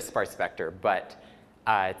can give it a sparse vector, but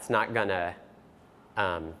it's not going to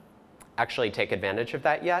actually take advantage of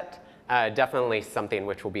that yet. Definitely something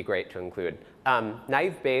which will be great to include.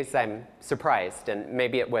 Naive Bayes, I'm surprised, and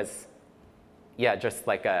maybe it was, yeah, just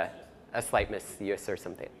like a slight misuse or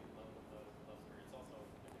something.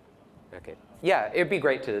 OK. Yeah, it'd be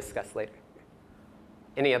great to discuss later.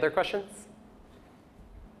 Any other questions?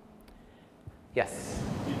 Yes?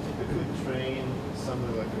 You typically train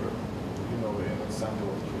something like an ensemble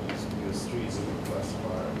of trees, because trees are a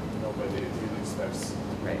classifier. Nobody really expects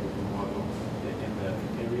Right. the model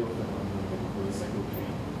in real time with a single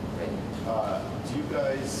tree. Right. Do you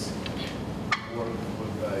guys work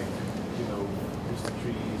with just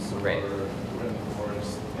trees or Right. random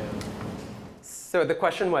forest? And So the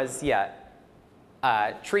question was, yeah,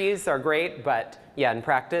 trees are great, but yeah, in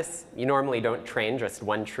practice, you normally don't train just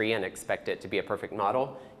one tree and expect it to be a perfect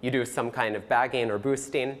model. You do some kind of bagging or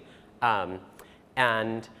boosting.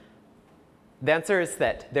 And the answer is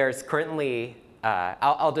that there's currently,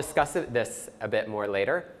 I'll discuss this a bit more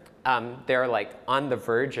later. They're like on the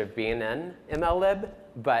verge of being in MLlib,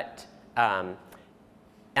 but, and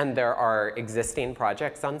there are existing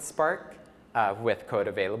projects on Spark with code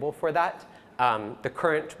available for that. The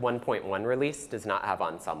current 1.1 release does not have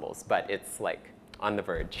ensembles, but it's like on the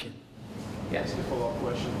verge. Yes. A follow-up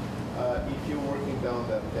question. If you're working down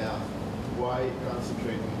that path, why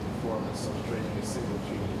concentrate on the performance of training a single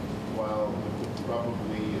tree while you could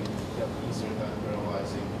probably have easier time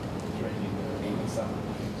parallelizing training an ensemble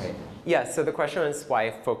trees? Right. Yeah, so the question is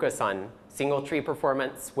why focus on single tree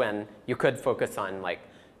performance when you could focus on like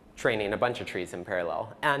training a bunch of trees in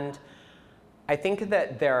parallel. And I think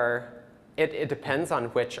that it depends on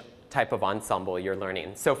which type of ensemble you're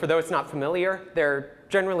learning. So for those not familiar, there are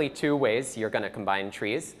generally two ways you're going to combine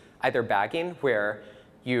trees. Either bagging, where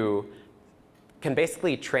you can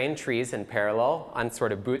basically train trees in parallel on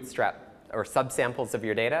sort of bootstrap or subsamples of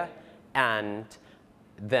your data and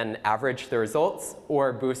then average the results,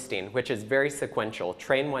 or boosting, which is very sequential.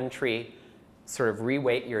 Train one tree, sort of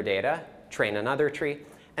reweight your data, train another tree.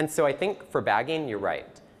 And so I think for bagging, you're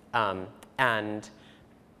right. And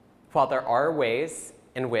while there are ways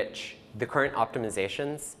in which the current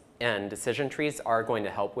optimizations and decision trees are going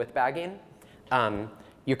to help with bagging,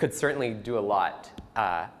 you could certainly do a lot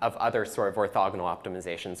of other sort of orthogonal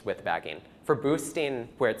optimizations with bagging. For boosting,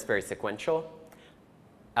 where it's very sequential,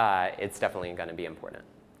 it's definitely going to be important.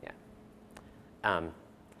 Yeah.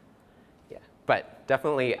 Yeah, but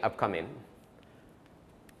definitely upcoming.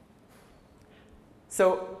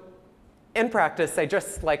 So in practice, I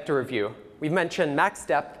just like to review. We've mentioned max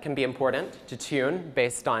depth can be important to tune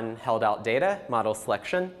based on held out data, model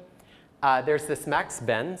selection. There's this max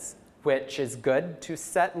bends, which is good to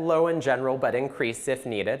set low in general, but increase if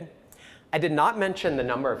needed. I did not mention the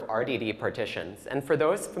number of RDD partitions. And for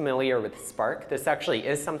those familiar with Spark, this actually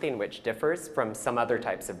is something which differs from some other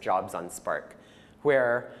types of jobs on Spark,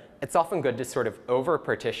 where it's often good to sort of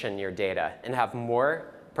over-partition your data and have more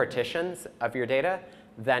partitions of your data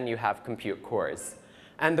than you have compute cores.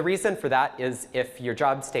 And the reason for that is if your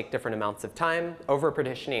jobs take different amounts of time,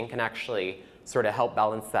 over-partitioning can actually sort of help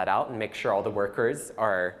balance that out and make sure all the workers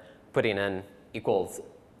are putting in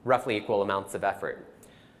roughly equal amounts of effort.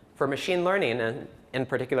 For machine learning, and in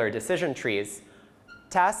particular decision trees,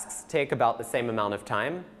 tasks take about the same amount of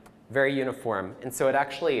time, very uniform. And so it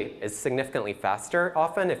actually is significantly faster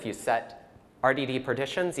often if you set RDD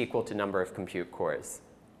partitions equal to number of compute cores.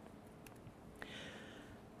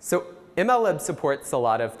 So MLlib supports a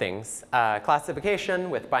lot of things.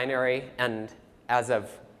 Classification with binary, and as of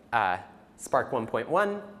Spark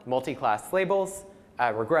 1.1, multi-class labels,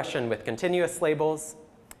 regression with continuous labels,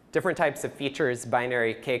 different types of features,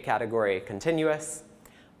 binary, k-category, continuous,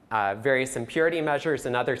 various impurity measures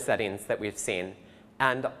and other settings that we've seen,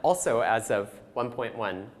 and also as of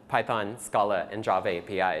 1.1, Python, Scala, and Java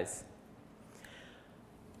APIs.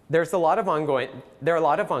 There are a lot of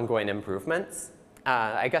ongoing improvements,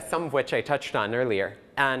 I guess some of which I touched on earlier.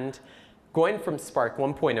 And going from Spark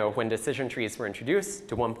 1.0, when decision trees were introduced,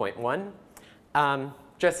 to 1.1,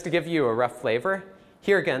 just to give you a rough flavor,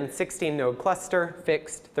 here again, 16-node cluster,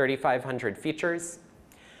 fixed, 3,500 features.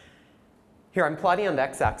 Here I'm plotting on the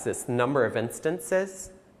x-axis the number of instances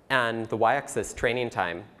and the y-axis training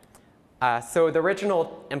time. So the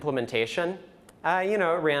original implementation,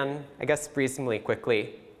 ran, I guess, reasonably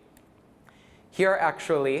quickly. Here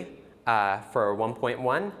actually, for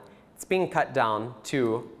 1.1, it's being cut down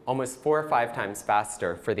to almost 4 or 5 times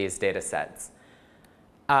faster for these data sets.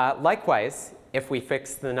 Likewise, if we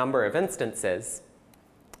fix the number of instances,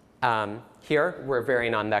 here we're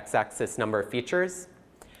varying on the x-axis number of features.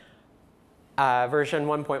 Version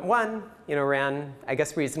 1.1, ran, I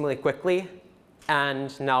guess, reasonably quickly.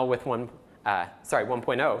 And now with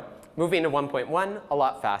 1.0, moving to 1.1, a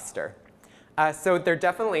lot faster. So there are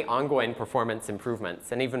definitely ongoing performance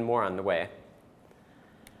improvements, and even more on the way.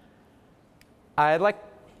 I'd like,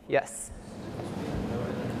 yes?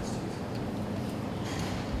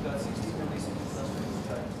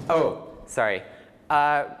 Oh, sorry.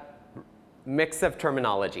 Mix of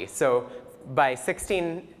terminology. So by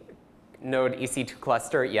 16-node EC2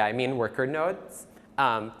 cluster, yeah, I mean worker nodes.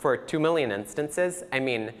 For 2 million instances, I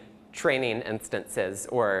mean training instances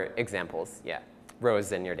or examples, yeah,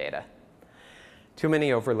 rows in your data. Too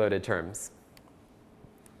many overloaded terms.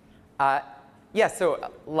 Yeah,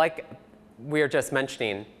 so like we were just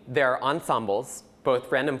mentioning, there are ensembles,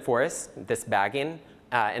 both random forest, this bagging,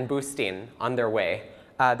 and boosting on their way.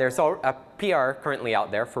 There's a PR currently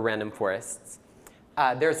out there for random forests.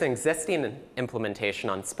 There's an existing implementation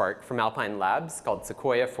on Spark from Alpine Labs called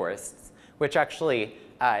Sequoia Forests, which actually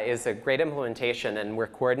is a great implementation, and we're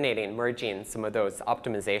coordinating, merging some of those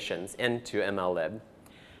optimizations into MLlib.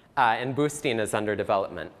 And boosting is under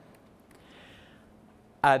development.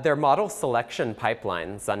 There are model selection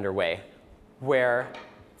pipelines underway, where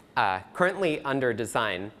currently under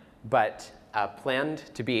design, but planned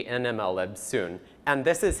to be in MLlib soon. And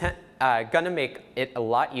this is going to make it a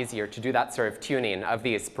lot easier to do that sort of tuning of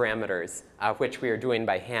these parameters, which we are doing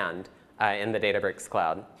by hand in the Databricks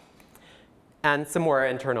cloud. And some more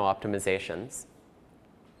internal optimizations.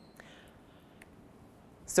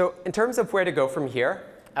 So in terms of where to go from here,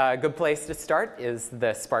 a good place to start is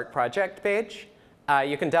the Spark project page.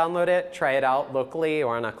 You can download it, try it out locally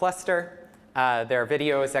or on a cluster. There are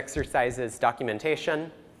videos, exercises,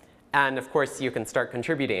 documentation. And of course, you can start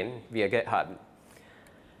contributing via GitHub.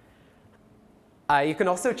 You can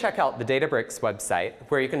also check out the Databricks website,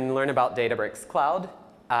 where you can learn about Databricks Cloud.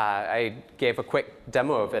 I gave a quick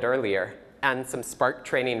demo of it earlier, and some Spark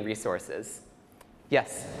training resources.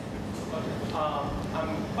 Yes?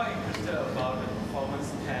 I'm quite interested about the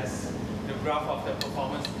performance test, the graph of the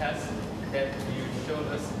performance test that you showed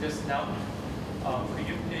us just now. Could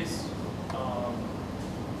you please?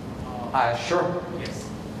 Sure. Yes.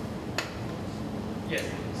 Yes.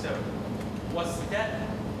 So, was that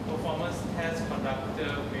performance test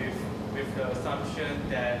conducted with the assumption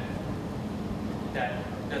that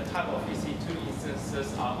the type of EC2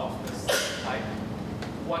 instances are of the same type?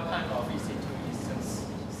 What kind of EC2 instances?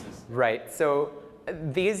 Right. So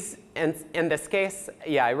these, in this case,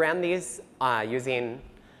 yeah, I ran these using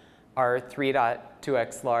our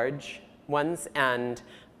 3.2x large ones, and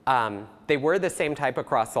they were the same type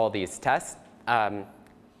across all these tests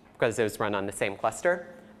because it was run on the same cluster.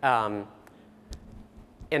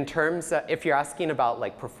 In terms of, if you're asking about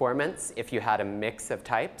like performance, if you had a mix of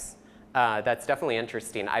types, that's definitely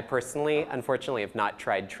interesting. I personally, unfortunately, have not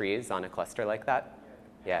tried trees on a cluster like that.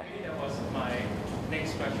 Yeah. Maybe that was my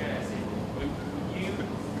next question. Would you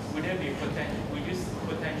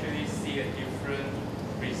potentially see a different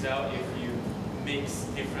result if you mix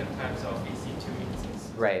different types of EC2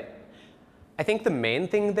 instances? Right. I think the main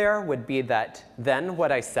thing there would be that then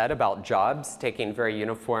what I said about jobs taking very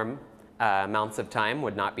uniform amounts of time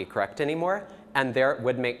would not be correct anymore, and there it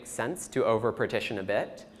would make sense to over-partition a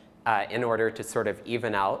bit in order to sort of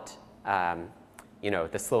even out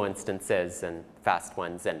the slow instances and fast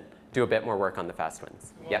ones and do a bit more work on the fast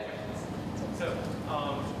ones. Yeah. So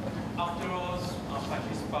after all,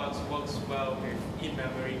 Apache Spark works well with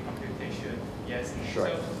in-memory computation, yes? Sure.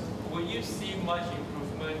 So will you see much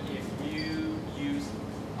improvement if you use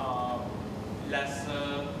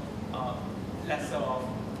lesser of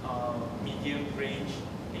medium range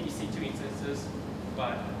EC2 instances,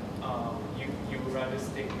 but you would rather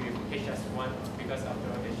stick with HS1 because after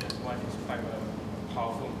all, HS1 is quite a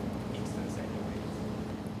powerful instance anyway.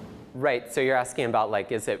 Right. So you're asking about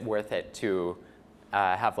like, is it worth it to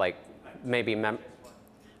have like maybe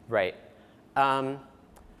right.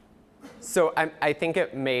 So I think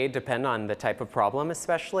it may depend on the type of problem,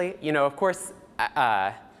 especially. Of course,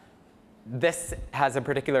 this has a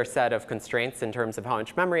particular set of constraints in terms of how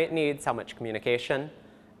much memory it needs, how much communication.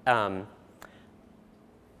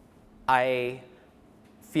 I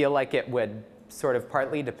feel like it would sort of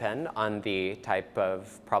partly depend on the type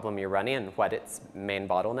of problem you're running and what its main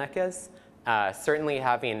bottleneck is. Certainly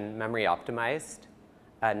having memory optimized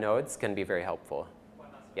nodes can be very helpful.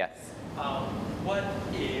 Yes? What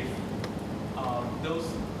if those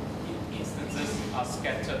instances are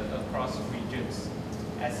scattered across regions?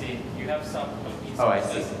 As in, you have some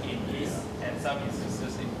instances in East and some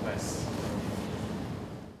instances in West.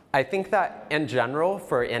 I think that in general,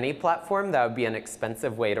 for any platform, that would be an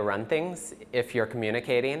expensive way to run things if you're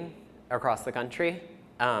communicating across the country.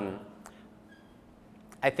 I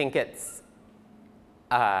think it's,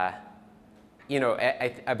 I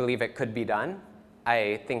believe it could be done.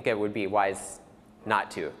 I think it would be wise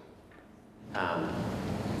not to.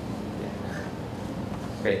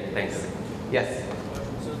 Great, thanks. Yes?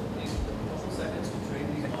 So these couple seconds to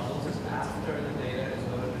train these models is after the data is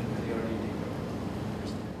loaded into the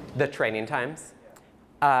RDB. The training times?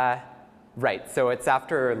 Right, so it's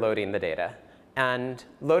after loading the data. And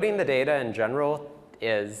loading the data in general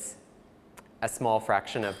is a small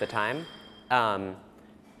fraction of the time.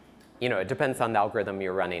 It depends on the algorithm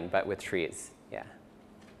you're running, but with trees, yeah.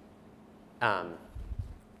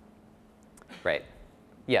 Right.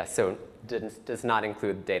 Yeah, so does not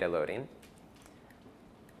include data loading.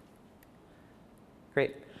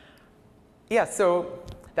 Great. Yeah, so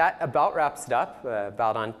that about wraps it up,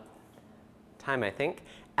 about on time, I think.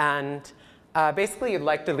 And basically, I'd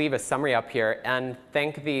like to leave a summary up here and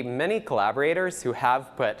thank the many collaborators who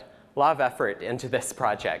have put a lot of effort into this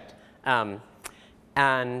project.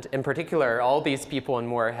 And in particular, all these people and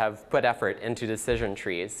more have put effort into decision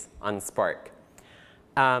trees on Spark.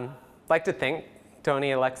 I'd like to thank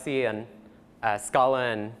Tony, Alexi, and Scala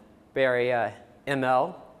and Barry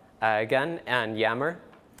ML again, and Yammer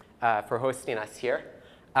for hosting us here.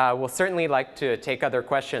 We'll certainly like to take other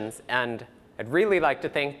questions, and I'd really like to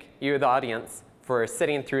thank you, the audience, for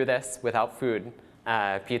sitting through this without food,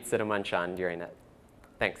 pizza to munch on during it.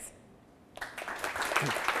 Thanks.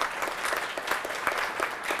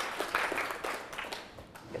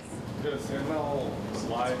 Does ML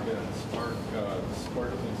slide and Spark support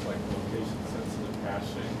things like location-sensitive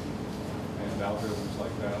hashing and algorithms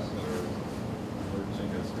like that that are emerging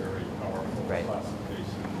as very powerful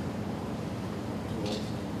classification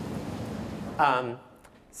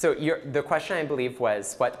So the question, I believe,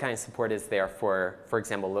 was what kind of support is there for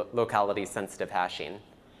example, locality-sensitive hashing?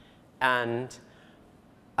 And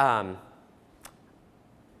I'm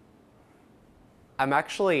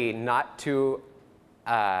actually not too,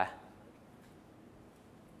 I'm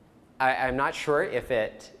not sure if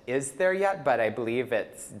it is there yet, but I believe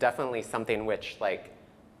it's definitely something which, like,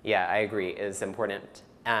 yeah, I agree, is important.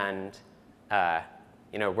 And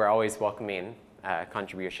you know, we're always welcoming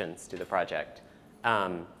contributions to the project.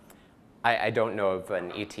 I don't know of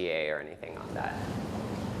an ETA or anything on that.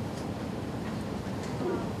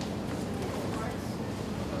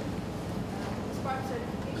 Spark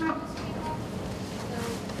certification came up. So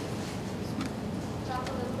talk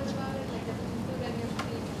a little bit about it, like does it include any of the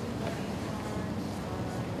machine learning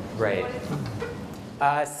Right.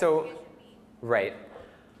 Right.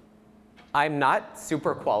 I'm not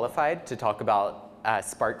super qualified to talk about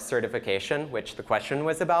Spark certification, which the question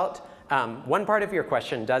was about. One part of your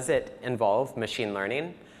question, does it involve machine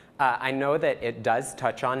learning? I know that it does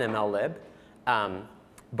touch on MLlib,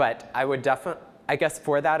 but I would definitely, I guess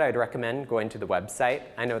for that, I'd recommend going to the website.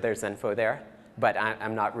 I know there's info there, but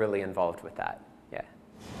I'm not really involved with that. Yeah.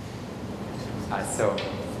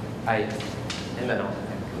 And then I'll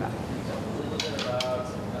come back. A little bit about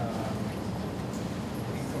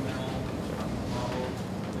incremental model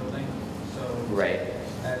building. So Right.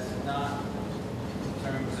 as not in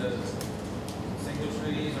terms of single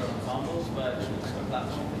trees or ensembles, but like a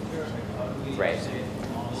platform feature, like how do we update the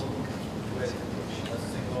model with a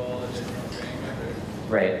single additional training record?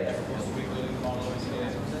 Right. As opposed to rebuilding the model every single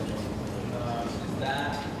instance. Is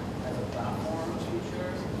that as a platform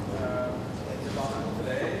feature development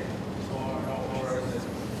today, or is it,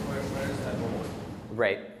 where is that going?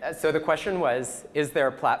 Right. So the question was, is there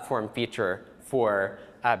a platform feature for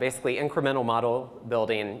basically incremental model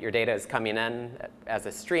building? Your data is coming in as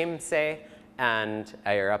a stream, say, and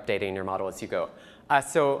you're updating your model as you go.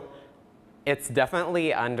 So it's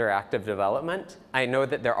definitely under active development. I know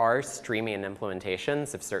that there are streaming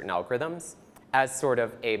implementations of certain algorithms as sort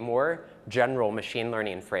of a more general machine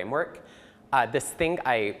learning framework. This thing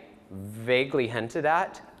I vaguely hinted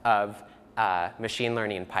at of machine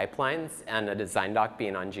learning pipelines and a design doc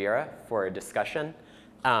being on Jira for a discussion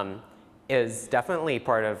is definitely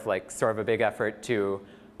part of like sort of a big effort to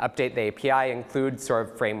update the API, include sort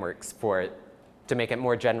of frameworks for it to make it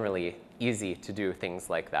more generally easy to do things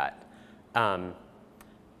like that.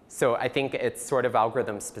 So I think it's sort of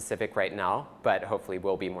algorithm specific right now, but hopefully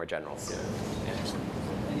will be more general soon.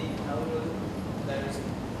 Any algorithm that is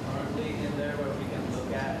currently in there where we can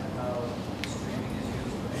look at how streaming is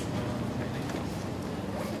used for techniques?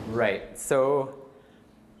 Right. So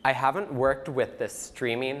I haven't worked with the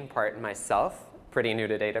streaming part myself, pretty new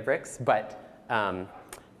to Databricks, but can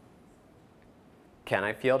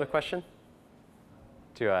I field a question?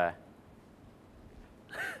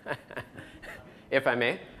 If I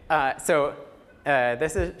may.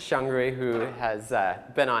 This is Xiangrui, who has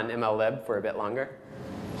been on MLlib for a bit longer.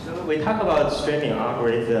 So we talk about streaming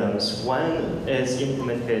algorithms. One is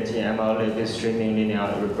implemented in MLlib is streaming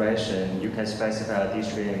linear regression. You can specify a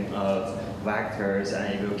stream of vectors,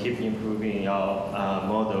 and it will keep improving your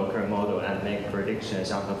current model, and make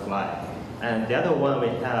predictions on the fly. And the other one we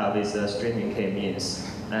have is streaming k-means.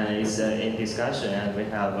 And it's in discussion, and we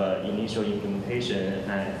have initial implementation,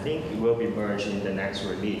 and I think it will be merged in the next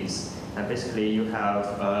release. And basically, you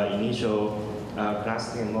have initial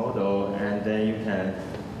clustering model, and then you can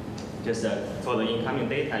just, for the incoming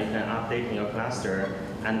data, you can update in your cluster,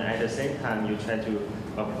 and at the same time, you try to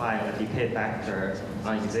apply a decay factor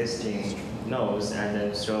on existing nodes, and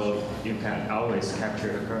then so you can always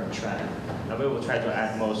capture the current trend. And we will try to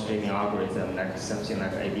add more streaming algorithm, like something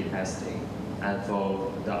like A/B testing, and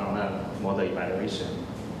for the online model evaluation.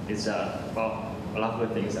 It's well, a lot of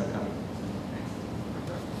good things are coming.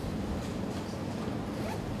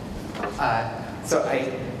 So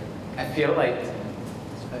I feel like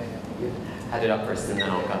you had it up first, and then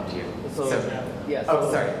I'll come to you. Yeah.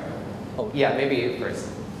 Oh, sorry. Oh, yeah, maybe you first.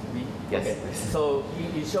 Me? Yes. Okay. So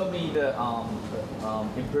you showed me the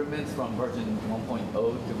improvements from version 1.0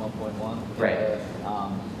 to 1.1. Right.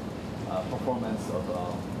 Performance of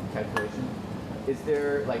calculation. Is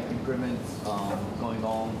there like improvements going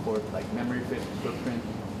on for like memory footprint?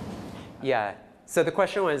 Yeah. So the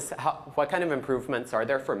question was, what kind of improvements are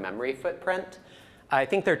there for memory footprint? I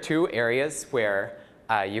think there are two areas where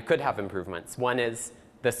you could have improvements. One is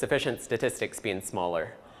the sufficient statistics being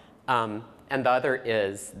smaller, and the other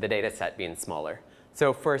is the data set being smaller.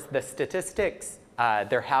 So for the statistics,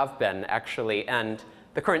 there have been actually, and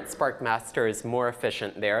the current Spark master is more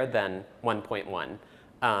efficient there than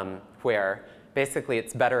 1.1, where basically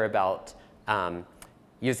it's better about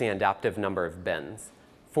using an adaptive number of bins.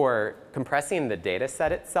 For compressing the data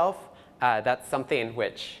set itself, that's something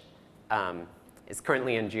which is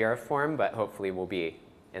currently in Jira form, but hopefully will be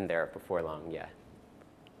in there before long, yeah.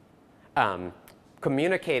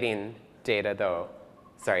 Communicating data, though,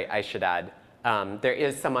 sorry, I should add, there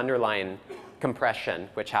is some underlying compression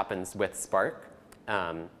which happens with Spark,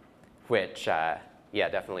 which, yeah,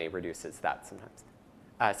 definitely reduces that sometimes.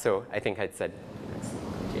 So I think I'd said next. Do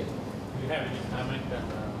you have any comment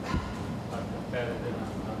on comparison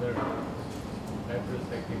other libraries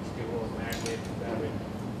like XTO or MLlib?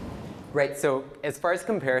 Right, so as far as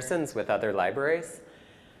comparisons with other libraries,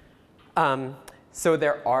 so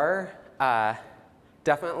there are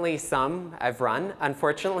definitely some I've run.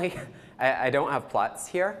 Unfortunately, I don't have plots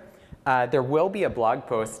here. There will be a blog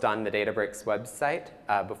post on the Databricks website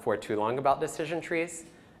before too long about decision trees.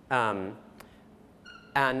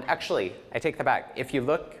 And actually, I take that back. If you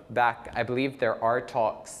look back, I believe there are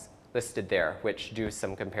talks listed there which do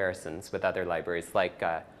some comparisons with other libraries, like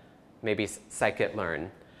maybe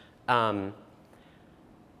scikit-learn.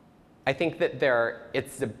 I think that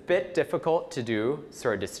it's a bit difficult to do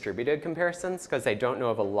sort of distributed comparisons because I don't know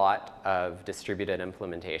of a lot of distributed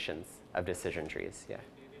implementations of decision trees. Yeah.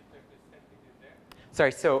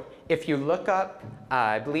 Sorry, so if you look up,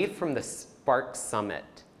 I believe from the Spark Summit,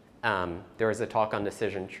 there was a talk on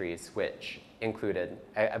decision trees which included,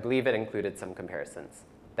 I believe it included some comparisons.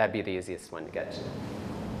 That'd be the easiest one to get to. Do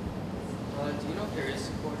you know if there is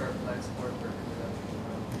support or applied support for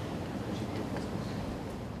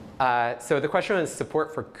GPU? So the question was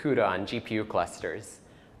support for CUDA on GPU clusters.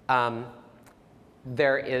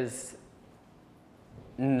 There is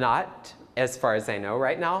not, as far as I know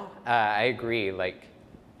right now. I agree, like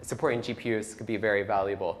supporting GPUs could be very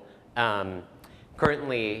valuable.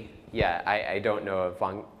 Currently, yeah, I don't know of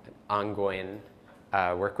ongoing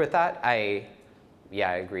work with that. Yeah,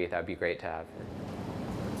 I agree, that'd be great to have.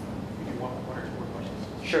 One or two more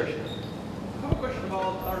questions. Sure. I have a question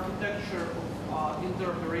about architecture of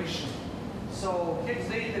interoperation. So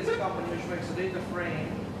HexData is a company which makes a data frame,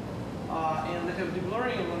 and they have deep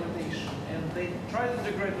learning implementation, and they try to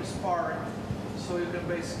integrate with Spark, so you can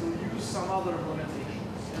basically use some other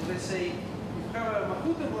implementations. And they say, if you have a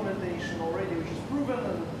Mahout implementation already, which is proven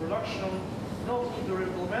in production, not need to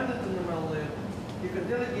implement it in MLlib, you can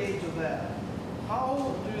delegate to that.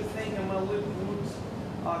 How do you think MLlib would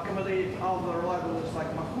accommodate other libraries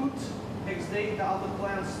like Mahout, HexData, other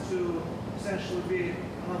plans to essentially be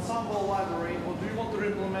an ensemble library, or do you want to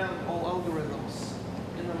implement all algorithms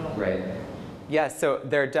in MLlib? Right. Yeah, so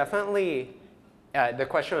there are definitely, the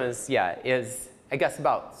question is, yeah, is I guess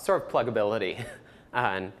about sort of pluggability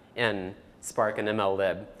in Spark and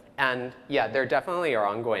MLlib. And yeah, there definitely are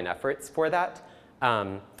ongoing efforts for that.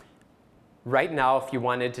 Right now, if you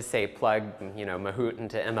wanted to say plug, Mahout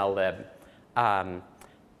into MLlib,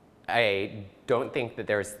 I don't think that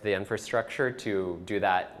there's the infrastructure to do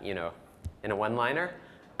that, in a one-liner.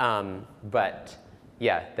 But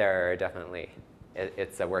yeah, there are definitely,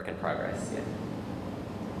 it's a work in progress. Yeah.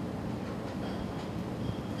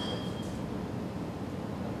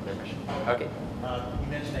 Okay. You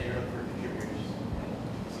mentioned that you're up for contributors.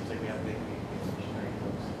 It seems like we have big machine learning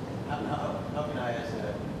folks. How can I, as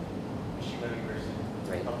a machine learning person,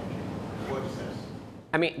 help contribute? What is this?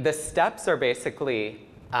 I mean, the steps are basically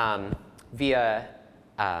via,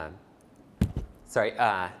 the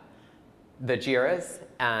JIRAs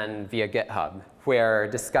and via GitHub, where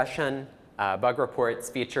discussion, bug reports,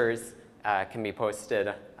 features can be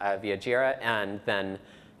posted via JIRA, and then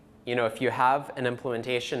if you have an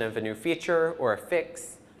implementation of a new feature or a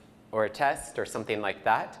fix or a test or something like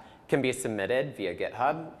that, can be submitted via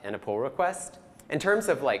GitHub in a pull request. In terms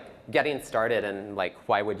of getting started and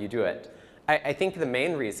why would you do it, I think the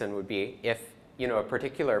main reason would be if a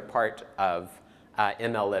particular part of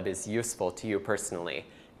MLlib is useful to you personally,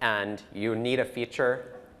 and you need a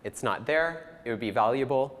feature, it's not there, it would be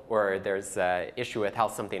valuable, or there's an issue with how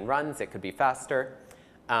something runs, it could be faster.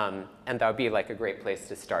 And that would be a great place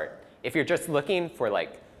to start. If you're just looking for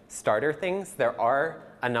starter things, there are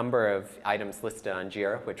a number of items listed on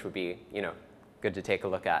Jira, which would be good to take a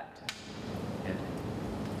look at. Yeah.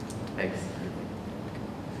 Thanks.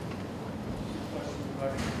 Question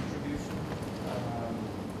regarding contribution.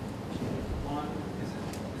 One, is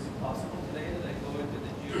it possible today that I go into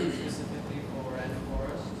the Jira specifically for random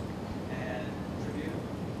forest and contribute?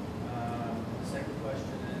 The second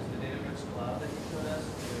question is the Databricks cloud that you showed us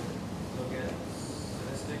to look at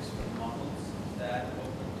statistics from models. Is that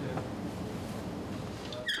open to?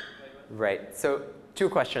 Right. So 2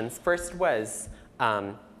 questions. First was,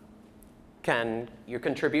 you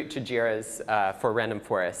contribute to JIRAs for random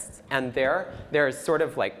forests. And there's sort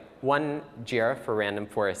of like one JIRA for random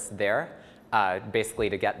forests there, basically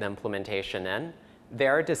to get the implementation in.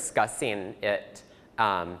 They're discussing it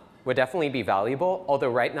would definitely be valuable,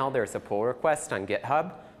 although right now there's a pull request on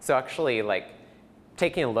GitHub. So actually like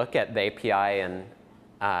taking a look at the API and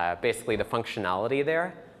basically the functionality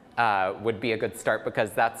there would be a good start,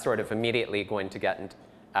 because that's sort of immediately going to get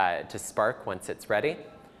to Spark once it's ready.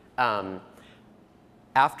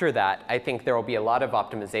 After that, I think there will be a lot of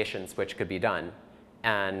optimizations which could be done.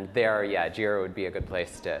 And there, yeah, Jira would be a good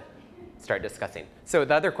place to start discussing. So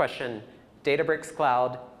the other question, Databricks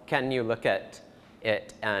Cloud, can you look at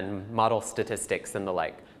it and model statistics and the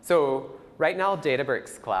like? So right now,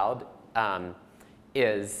 Databricks Cloud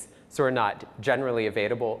is sort of not generally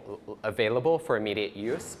available for immediate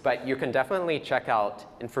use, but you can definitely check out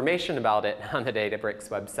information about it on the Databricks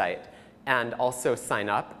website and also sign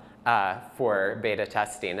up for beta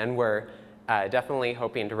testing. And we're definitely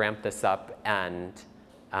hoping to ramp this up, and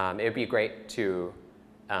it would be great to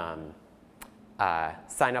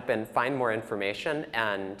sign up and find more information.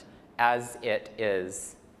 And as it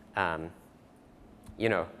is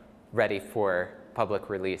ready for public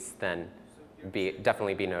release, then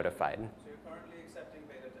definitely be notified. So you're currently accepting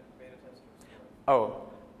beta testers? Oh,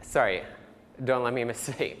 sorry. Don't let me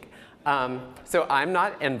mistake. So I'm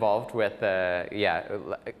not involved with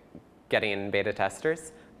getting beta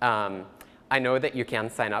testers. I know that you can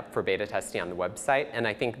sign up for beta testing on the website, and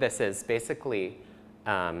I think this is basically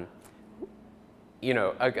a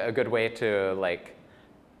good way to like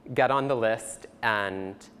get on the list,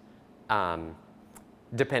 and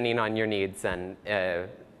depending on your needs and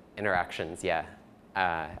interactions, yeah.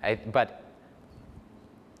 But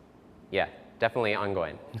yeah, definitely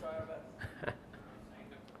ongoing.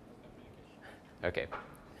 Okay.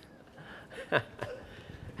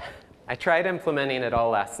 I tried implementing it all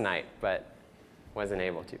last night, but wasn't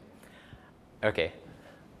able to. Okay.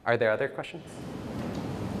 Are there other questions?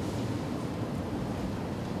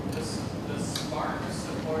 Does Spark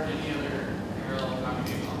support any other parallel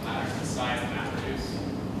computational patterns besides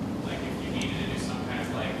MapReduce? Like if you needed to do some kind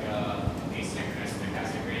of like asynchronous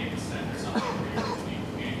stochastic gradient descent or something where you're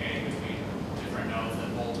communicating between different nodes that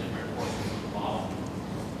hold different portions of the model?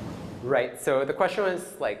 Right. So the question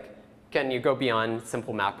was like, can you go beyond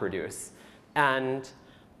simple MapReduce? And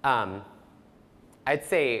I'd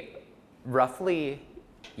say roughly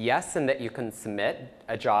yes, in that you can submit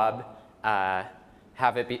a job,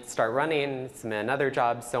 have it start running, submit another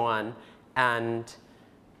job, so on. And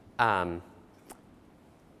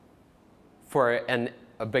for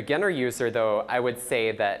a beginner user, though, I would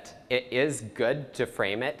say that it is good to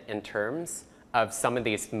frame it in terms of some of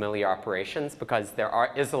these familiar operations, because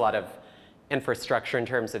there is a lot of infrastructure in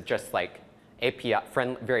terms of just like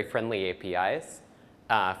very friendly APIs,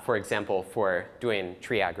 for example, for doing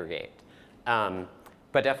tree aggregate.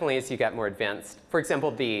 But definitely as you get more advanced, for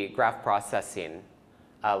example, the graph processing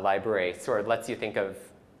library sort of lets you think of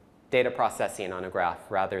data processing on a graph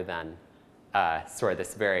rather than sort of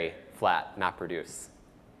this very flat MapReduce.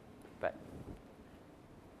 But,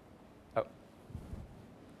 oh,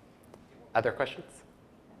 other questions?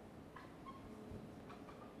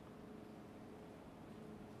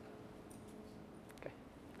 Okay.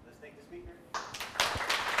 Let's thank the speaker.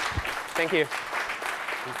 Thank you.